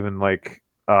think they even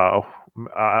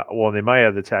well, they might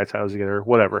have the tag titles together.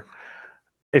 Whatever.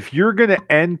 If you're gonna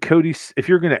end if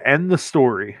you're gonna end the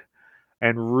story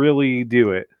and really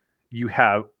do it, you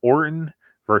have Orton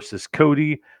versus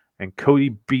Cody, and Cody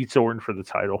beats Orton for the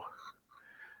title.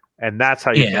 And that's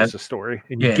how you Yeah. finish the story.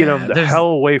 And you get him Yeah. the There's hell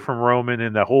away from Roman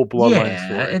and the whole bloodline Yeah,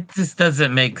 story. it just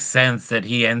doesn't make sense that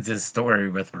he ends his story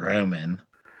with Roman.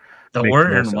 The Makes no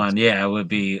Orton sense. one, yeah, would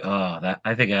be that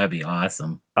I think that'd be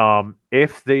awesome.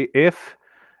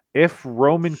 If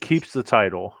Roman keeps the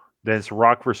title, Then it's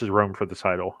Rock versus Rome for the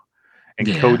title, and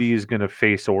Yeah. Cody is going to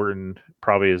face Orton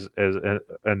probably as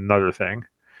another thing.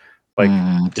 Like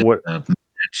Just what? a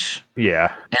match.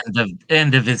 Yeah,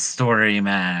 End of his story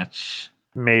match.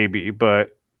 maybe,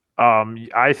 but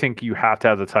I think you have to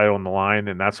have the title on the line,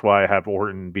 and that's why I have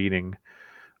Orton beating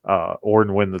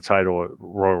Orton win the title at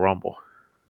Royal Rumble.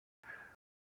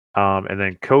 And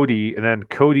then Cody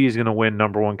is going to win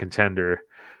number one contender,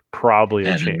 probably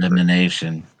a At chamber.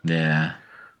 elimination. Yeah.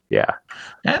 Yeah,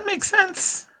 That makes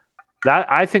sense.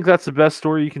 I think that's the best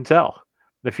story you can tell.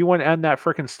 If you want to end that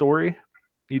freaking story,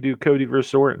 you do Cody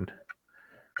versus Orton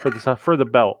for the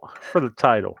belt, for the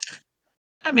title.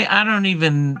 I mean, I don't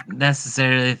even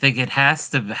necessarily think it has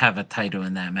to have a title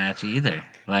in that match either.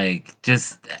 Like,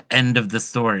 just end of the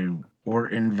story.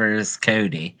 Orton versus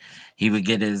Cody. He would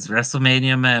get his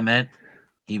WrestleMania moment.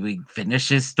 He would finish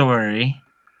his story.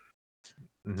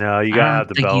 No, you I gotta have don't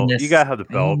the think he belt. You gotta have the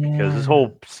belt because his yeah.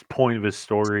 whole point of his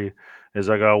story is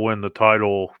I gotta win the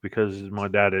title because my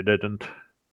daddy didn't.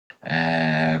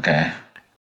 Okay.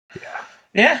 Yeah,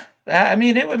 Yeah. I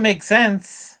mean, it would make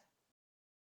sense.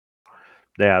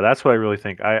 yeah, that's what I really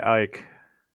think. I like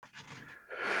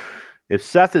if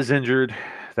Seth is injured,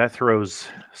 that throws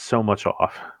so much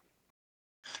off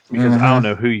because I don't Mm-hmm.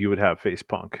 know who you would have face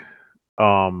Punk.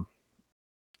 Um,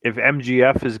 if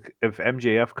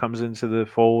MJF comes into the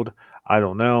fold, I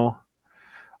don't know.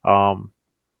 Um,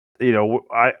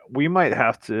 we might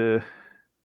have to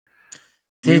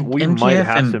Did we might MGF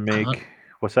have to and Punk make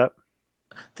what's that?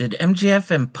 did MGF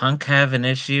and Punk have an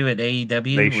issue at They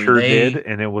AEW? Were sure did, they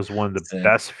and it was one of the so,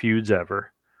 best feuds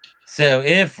ever. so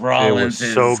if It was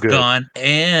Rollins so is good. gone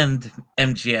and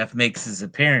MGF makes his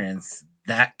appearance,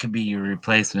 that could be your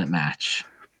replacement match.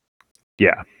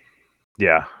 Yeah,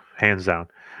 yeah, hands down.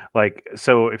 Like,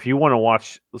 so if you want to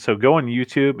watch, so go on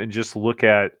YouTube and just look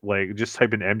at just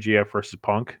type in MGF versus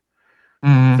Punk.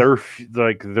 Mm-hmm.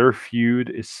 Their feud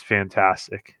is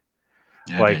fantastic.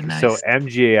 Okay, So nice.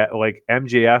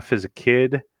 MJF is a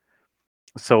kid.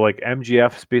 So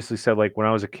MGF basically said when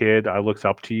I was a kid, I looked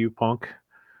up to you, Punk.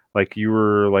 Like you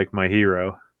were like my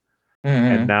hero,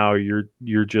 and Mm-hmm. now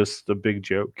you're just a big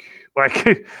joke. Like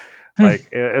it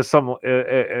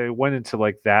went into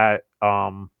that.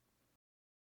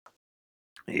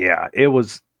 Yeah, it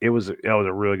was a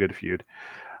really good feud.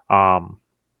 Um,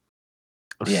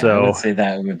 Yeah, I would so say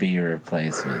that would be your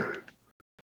replacement.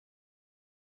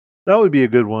 that would be a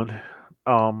good one.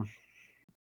 Um,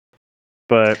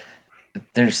 but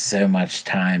There's so much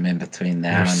time in between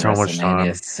now there's and so much WrestleMania.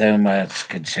 time. So much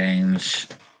could change.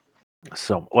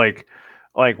 So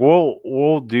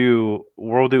we'll do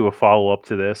a follow up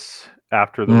to this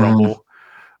after the Mm-hmm. Rumble.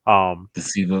 Um, To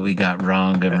see what we got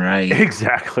wrong and right.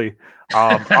 exactly.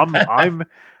 I'm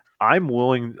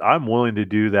willing to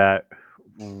do that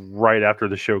right after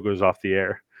the show goes off the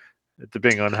air,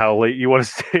 depending on how late you want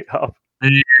to stay up.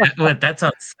 What? That's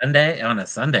on Sunday. On a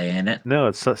Sunday, ain't it? No,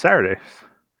 it's Saturday.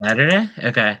 Saturday?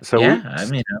 Okay. So Yeah. we I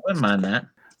mean, I wouldn't mind that.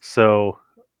 so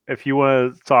if you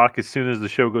want to talk as soon as the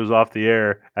show goes off the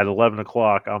air at 11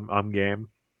 o'clock, I'm game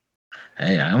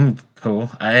Hey, I'm cool.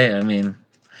 I mean,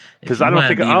 if because you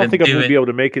want to I don't even think I'm do going to be it, able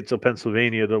to make it to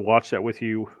Pennsylvania to watch that with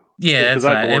you yeah, because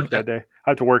that's I have to fine. work that day. I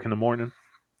have to work in the morning.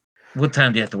 What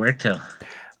time do you have to work till?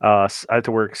 I have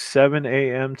to work 7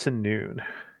 a.m. to noon.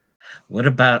 What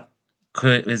about?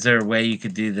 Is there a way you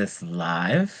could do this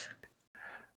live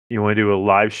You want to do a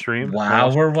live stream while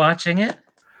while we're watching it?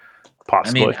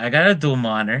 I mean, possibly? I got a dual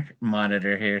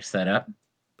monitor here set up.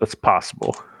 That's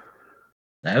possible.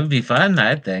 That would be fun,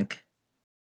 I think.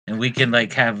 And we can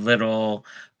have little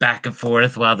back and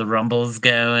forth while the rumble's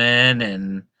going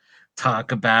and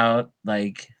talk about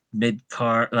mid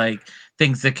card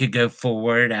things that could go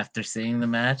forward after seeing the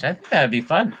match. I think that'd be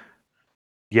fun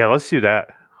Yeah, let's do that.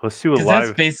 Let's do a because that's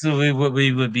live. basically what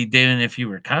we would be doing if you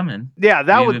were coming. Yeah,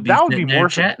 We would be that would be sitting there more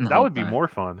fun. chatting the That whole would be time. more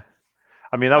fun.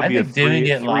 I mean, that would I be a think doing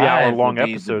it 3 hour live would long be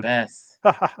the episode. best.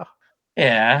 That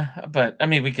Yeah, but I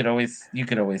mean, you could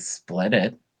always split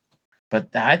it.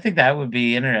 But I think that would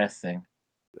be interesting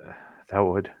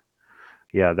would.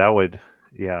 Yeah, that would.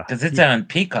 Yeah. because it's on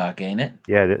Peacock, ain't it?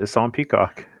 Yeah, it's on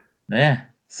Peacock. Yeah.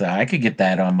 So I could get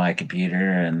that on my computer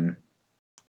and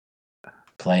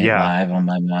play it Yeah. live on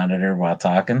my monitor while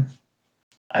talking.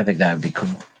 I think that would be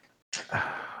cool.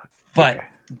 But Okay.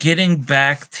 getting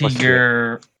back to Let's do it.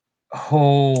 your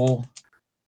whole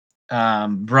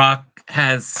Brock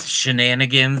has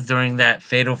shenanigans during that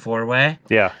fatal four way,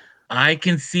 Yeah. I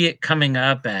can see it coming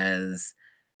up as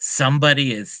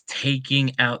somebody is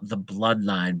taking out the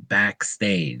bloodline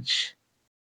backstage.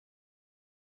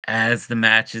 as the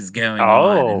match is going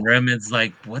on, and Oh, Roman's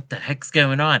like, "What the heck's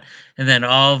going on?" And then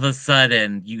all of a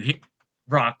sudden, you hear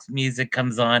Rock's music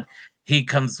comes on. He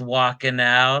comes walking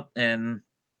out, and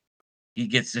he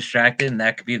gets distracted, and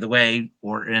that could be the way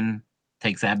Orton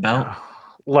takes that belt.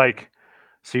 like,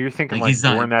 so you're thinking Like, like he's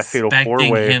not during that fatal four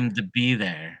expecting way? him to be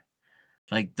there.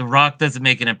 Like, The Rock doesn't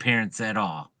make an appearance at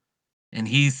all. And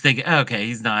he's thinking, okay,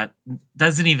 he's not,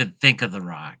 doesn't even think of The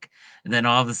Rock. And then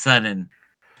all of a sudden,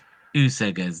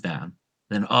 Uso goes down.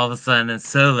 Then all of a sudden,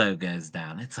 Solo goes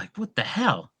down. It's like, what the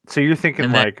hell? So you're thinking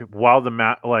And then, like while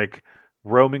like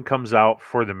Roman comes out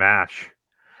for the match,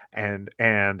 and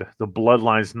the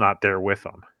Bloodline's not there with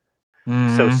him.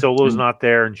 So mhm, Solo's and not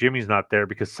there and Jimmy's not there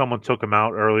because someone took him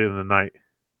out earlier in the night.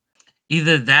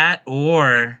 either that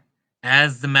or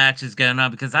as the match is going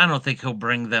on, because I don't think he'll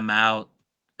bring them out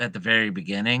at the very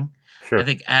beginning. I Sure.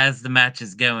 think as the match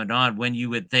is going on, when you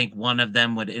would think one of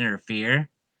them would interfere,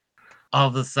 all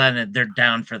of a sudden they're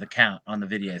down for the count on the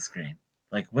video screen.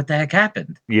 Like, what the heck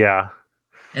happened? Yeah,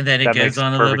 And then it that goes makes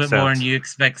on a little perfect bit more, and sense. you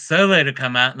expect Solo to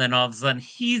come out, and then all of a sudden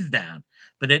he's down.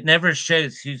 But it never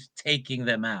shows who's taking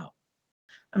them out.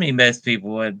 I mean, most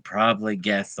people would probably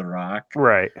guess The Rock.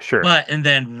 Right. Sure. But and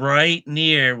then right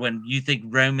near when you think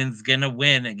Roman's gonna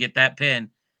win and get that pin,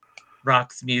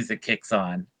 Rock's music kicks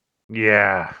on.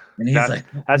 Yeah. And he's That's like,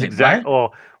 that's wait, exact.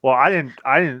 what? Well, I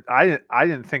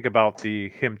didn't think about the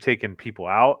him taking people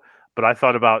out, but I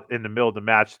thought about in the middle of the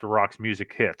match, The Rock's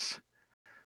music hits,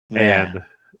 Yeah. and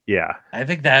yeah, I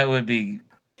think that would be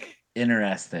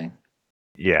interesting.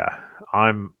 yeah,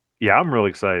 I'm really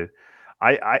excited.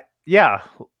 Yeah,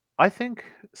 I think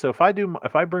so. If I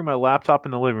bring my laptop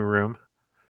in the living room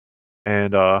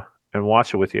and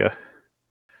watch it with you,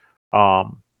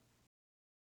 um,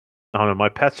 I don't know. My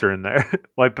pets are in there.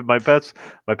 My pets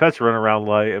run around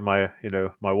light, and my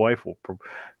wife will,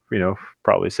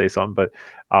 probably say something.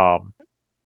 Um,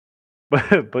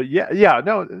 but yeah,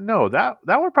 no, that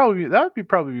would be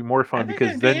probably more I fun think because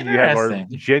it'd be then you have our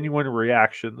interesting. genuine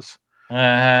reactions.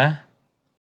 Uh-huh.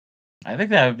 I think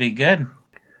that would be good.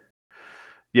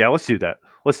 Yeah, let's do that.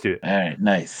 Let's do it. All right,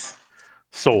 nice.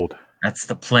 Sold. That's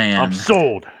the I'm plan.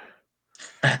 sold.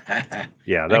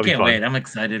 Yeah, that I would be can't fun. wait. I'm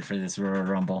excited for this Royal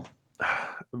Rumble.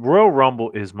 Royal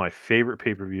Rumble is my favorite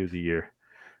pay per view of the year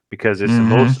because it's the Hmm.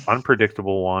 most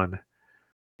unpredictable one.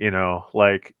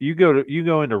 Like you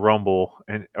go into Rumble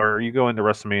or you go into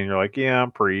WrestleMania, you're like, yeah,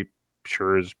 I'm pretty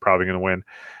sure is probably going to win,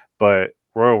 but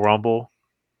Royal Rumble,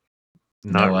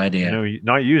 not No idea. no,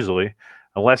 not usually,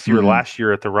 unless you were Mm-mm. last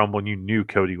year at the Rumble and you knew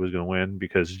Cody was going to win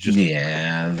because just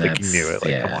Yeah, like you knew it,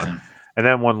 like come on. yeah. And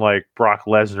then when like Brock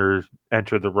Lesnar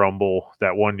entered the Rumble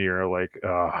that one year, like,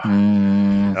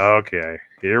 Mm, okay,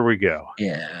 here we go.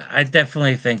 yeah, I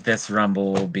definitely think this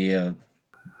Rumble will be a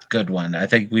good one. I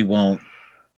think we won't.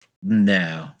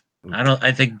 No, I don't.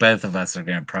 I think both of us are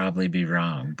going to probably be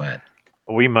wrong,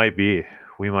 We might be,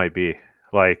 we might be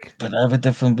like but I would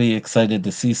definitely be excited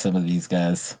to see some of these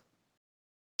guys,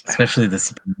 especially the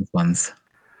surprise ones.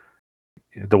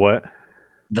 the what?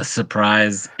 The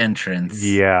surprise entrance.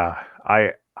 Yeah,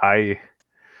 I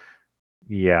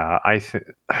yeah, I think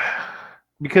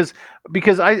because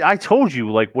I told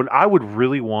you like what I would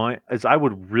really want is I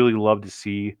would really love to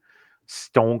see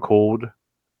Stone Cold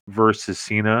versus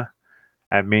Cena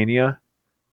at Mania.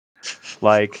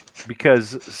 Like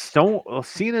because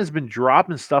Cena's been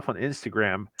dropping stuff on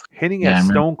Instagram hinting Yeah, at I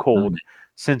remember. Stone Cold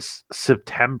since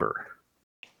September.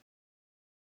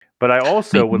 But I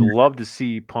Me also would neither. love to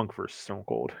see Punk versus Stone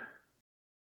Cold.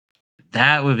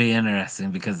 That would be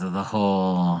interesting because of the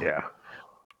whole Yeah.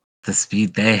 the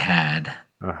speed they had.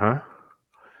 Uh-huh.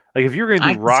 Like if you're going to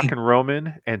do I can Rock see, and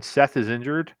Roman and Seth is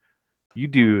injured, you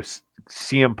do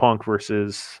CM Punk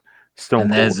versus Stone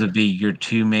and those Cold. would be your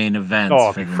two main events Oh,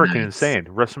 it'd for be the freaking nights. insane.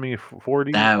 WrestleMania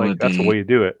 40, That like would that's the way be you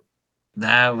do it.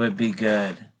 that would be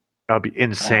good. That'd be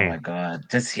Oh my insane. god.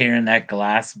 Just hearing that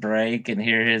glass break and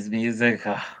hear his music,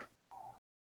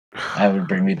 that would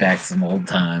bring me back some old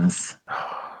times.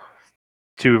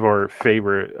 Two of our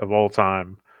favorite of all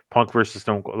time, Punk versus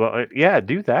Stone Cold. Yeah,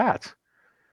 do that.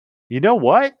 You know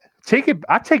what?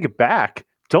 I take it back.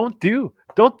 Don't do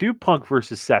Punk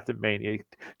versus Seth at Mania.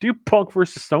 Do Punk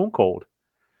versus Stone Cold.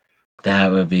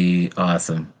 That would be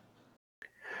awesome.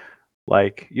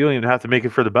 Like you don't even have to make it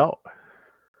for the belt.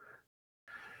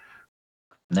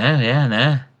 No, yeah,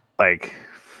 no. Like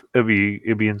it'd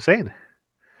be insane.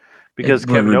 Because It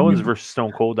would, Kevin Owens would versus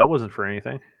Stone Cold, that wasn't for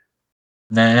anything.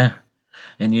 nah.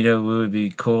 And you know what would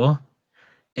be cool?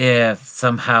 If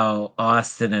somehow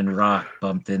Austin and Rock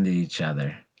bumped into each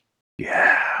other.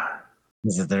 Yeah.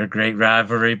 Was it their great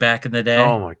rivalry back in the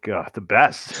Oh day? my god, the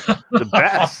best. The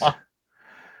best.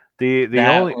 The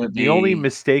That only would the only be,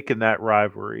 mistake in that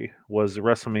rivalry was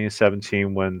WrestleMania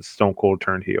 17 when Stone Cold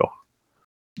turned heel.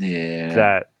 yeah.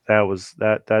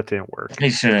 That didn't work. He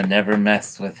should have never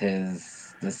messed with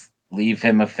his. Just leave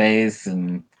him a face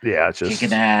and Yeah, it's kicking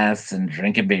just ass and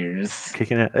drinking beers.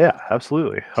 kicking it. Yeah,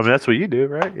 absolutely. I mean, that's what you do,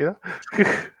 right? You know.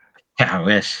 I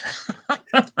wish.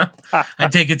 I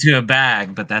take it to a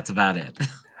bag, but that's about it.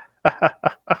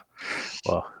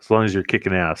 Well, as long as you're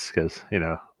kicking ass, because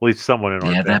at least someone in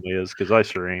our Yeah, family is, because I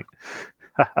sure ain't.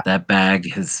 that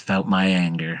bag has felt my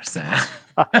anger, so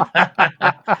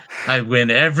I win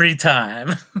every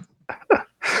time.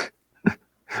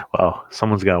 Well,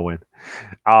 someone's got to win.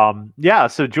 Yeah.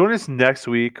 So join us next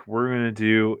week. We're gonna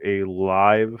do a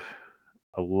live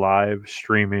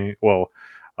streaming. Well,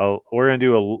 we're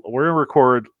gonna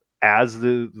record as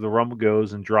the rumble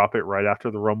goes and drop it right after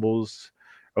the rumble's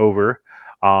over.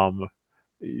 Um,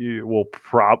 you will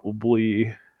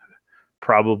probably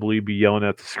be yelling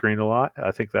at the screen a lot.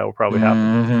 I think that will probably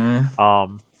happen.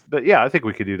 Hmm. But yeah, I think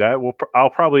we could do that. We'll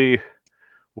probably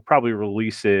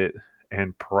release it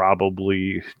in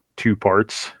probably two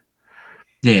parts.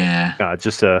 Yeah,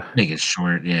 Just to make it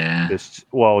short. Yeah. just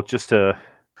to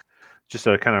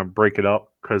kind of break it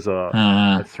up because a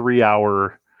Uh, 3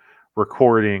 hour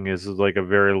recording is like a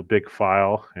very big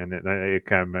file and it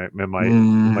kind of it might be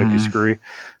hmm. screwy,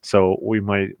 so we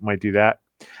might do that.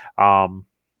 Um,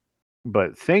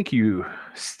 but thank you,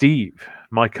 Steve,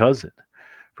 my cousin,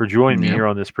 for joining me Yep. here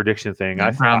on this prediction thing.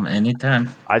 No problem. Anytime.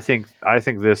 I think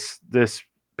this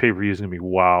pay per view is gonna be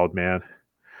wild, man.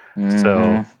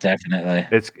 So Definitely.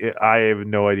 I have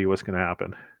no idea what's gonna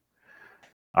happen.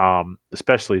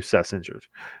 Especially if Seth's injured,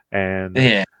 and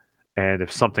Yeah. and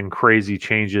if something crazy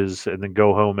changes and then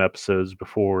go home episodes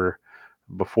before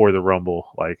the Rumble,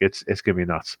 like it's gonna be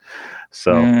nuts.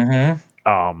 So, Hmm.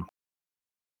 um,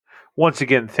 once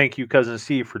again, thank you, cousin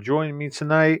Steve, for joining me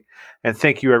tonight, and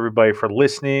thank you everybody for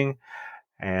listening.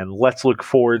 And let's look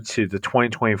forward to the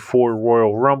 2024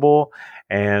 Royal Rumble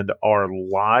and our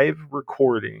live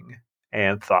recording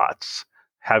and thoughts.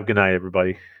 Have a good night,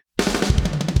 everybody.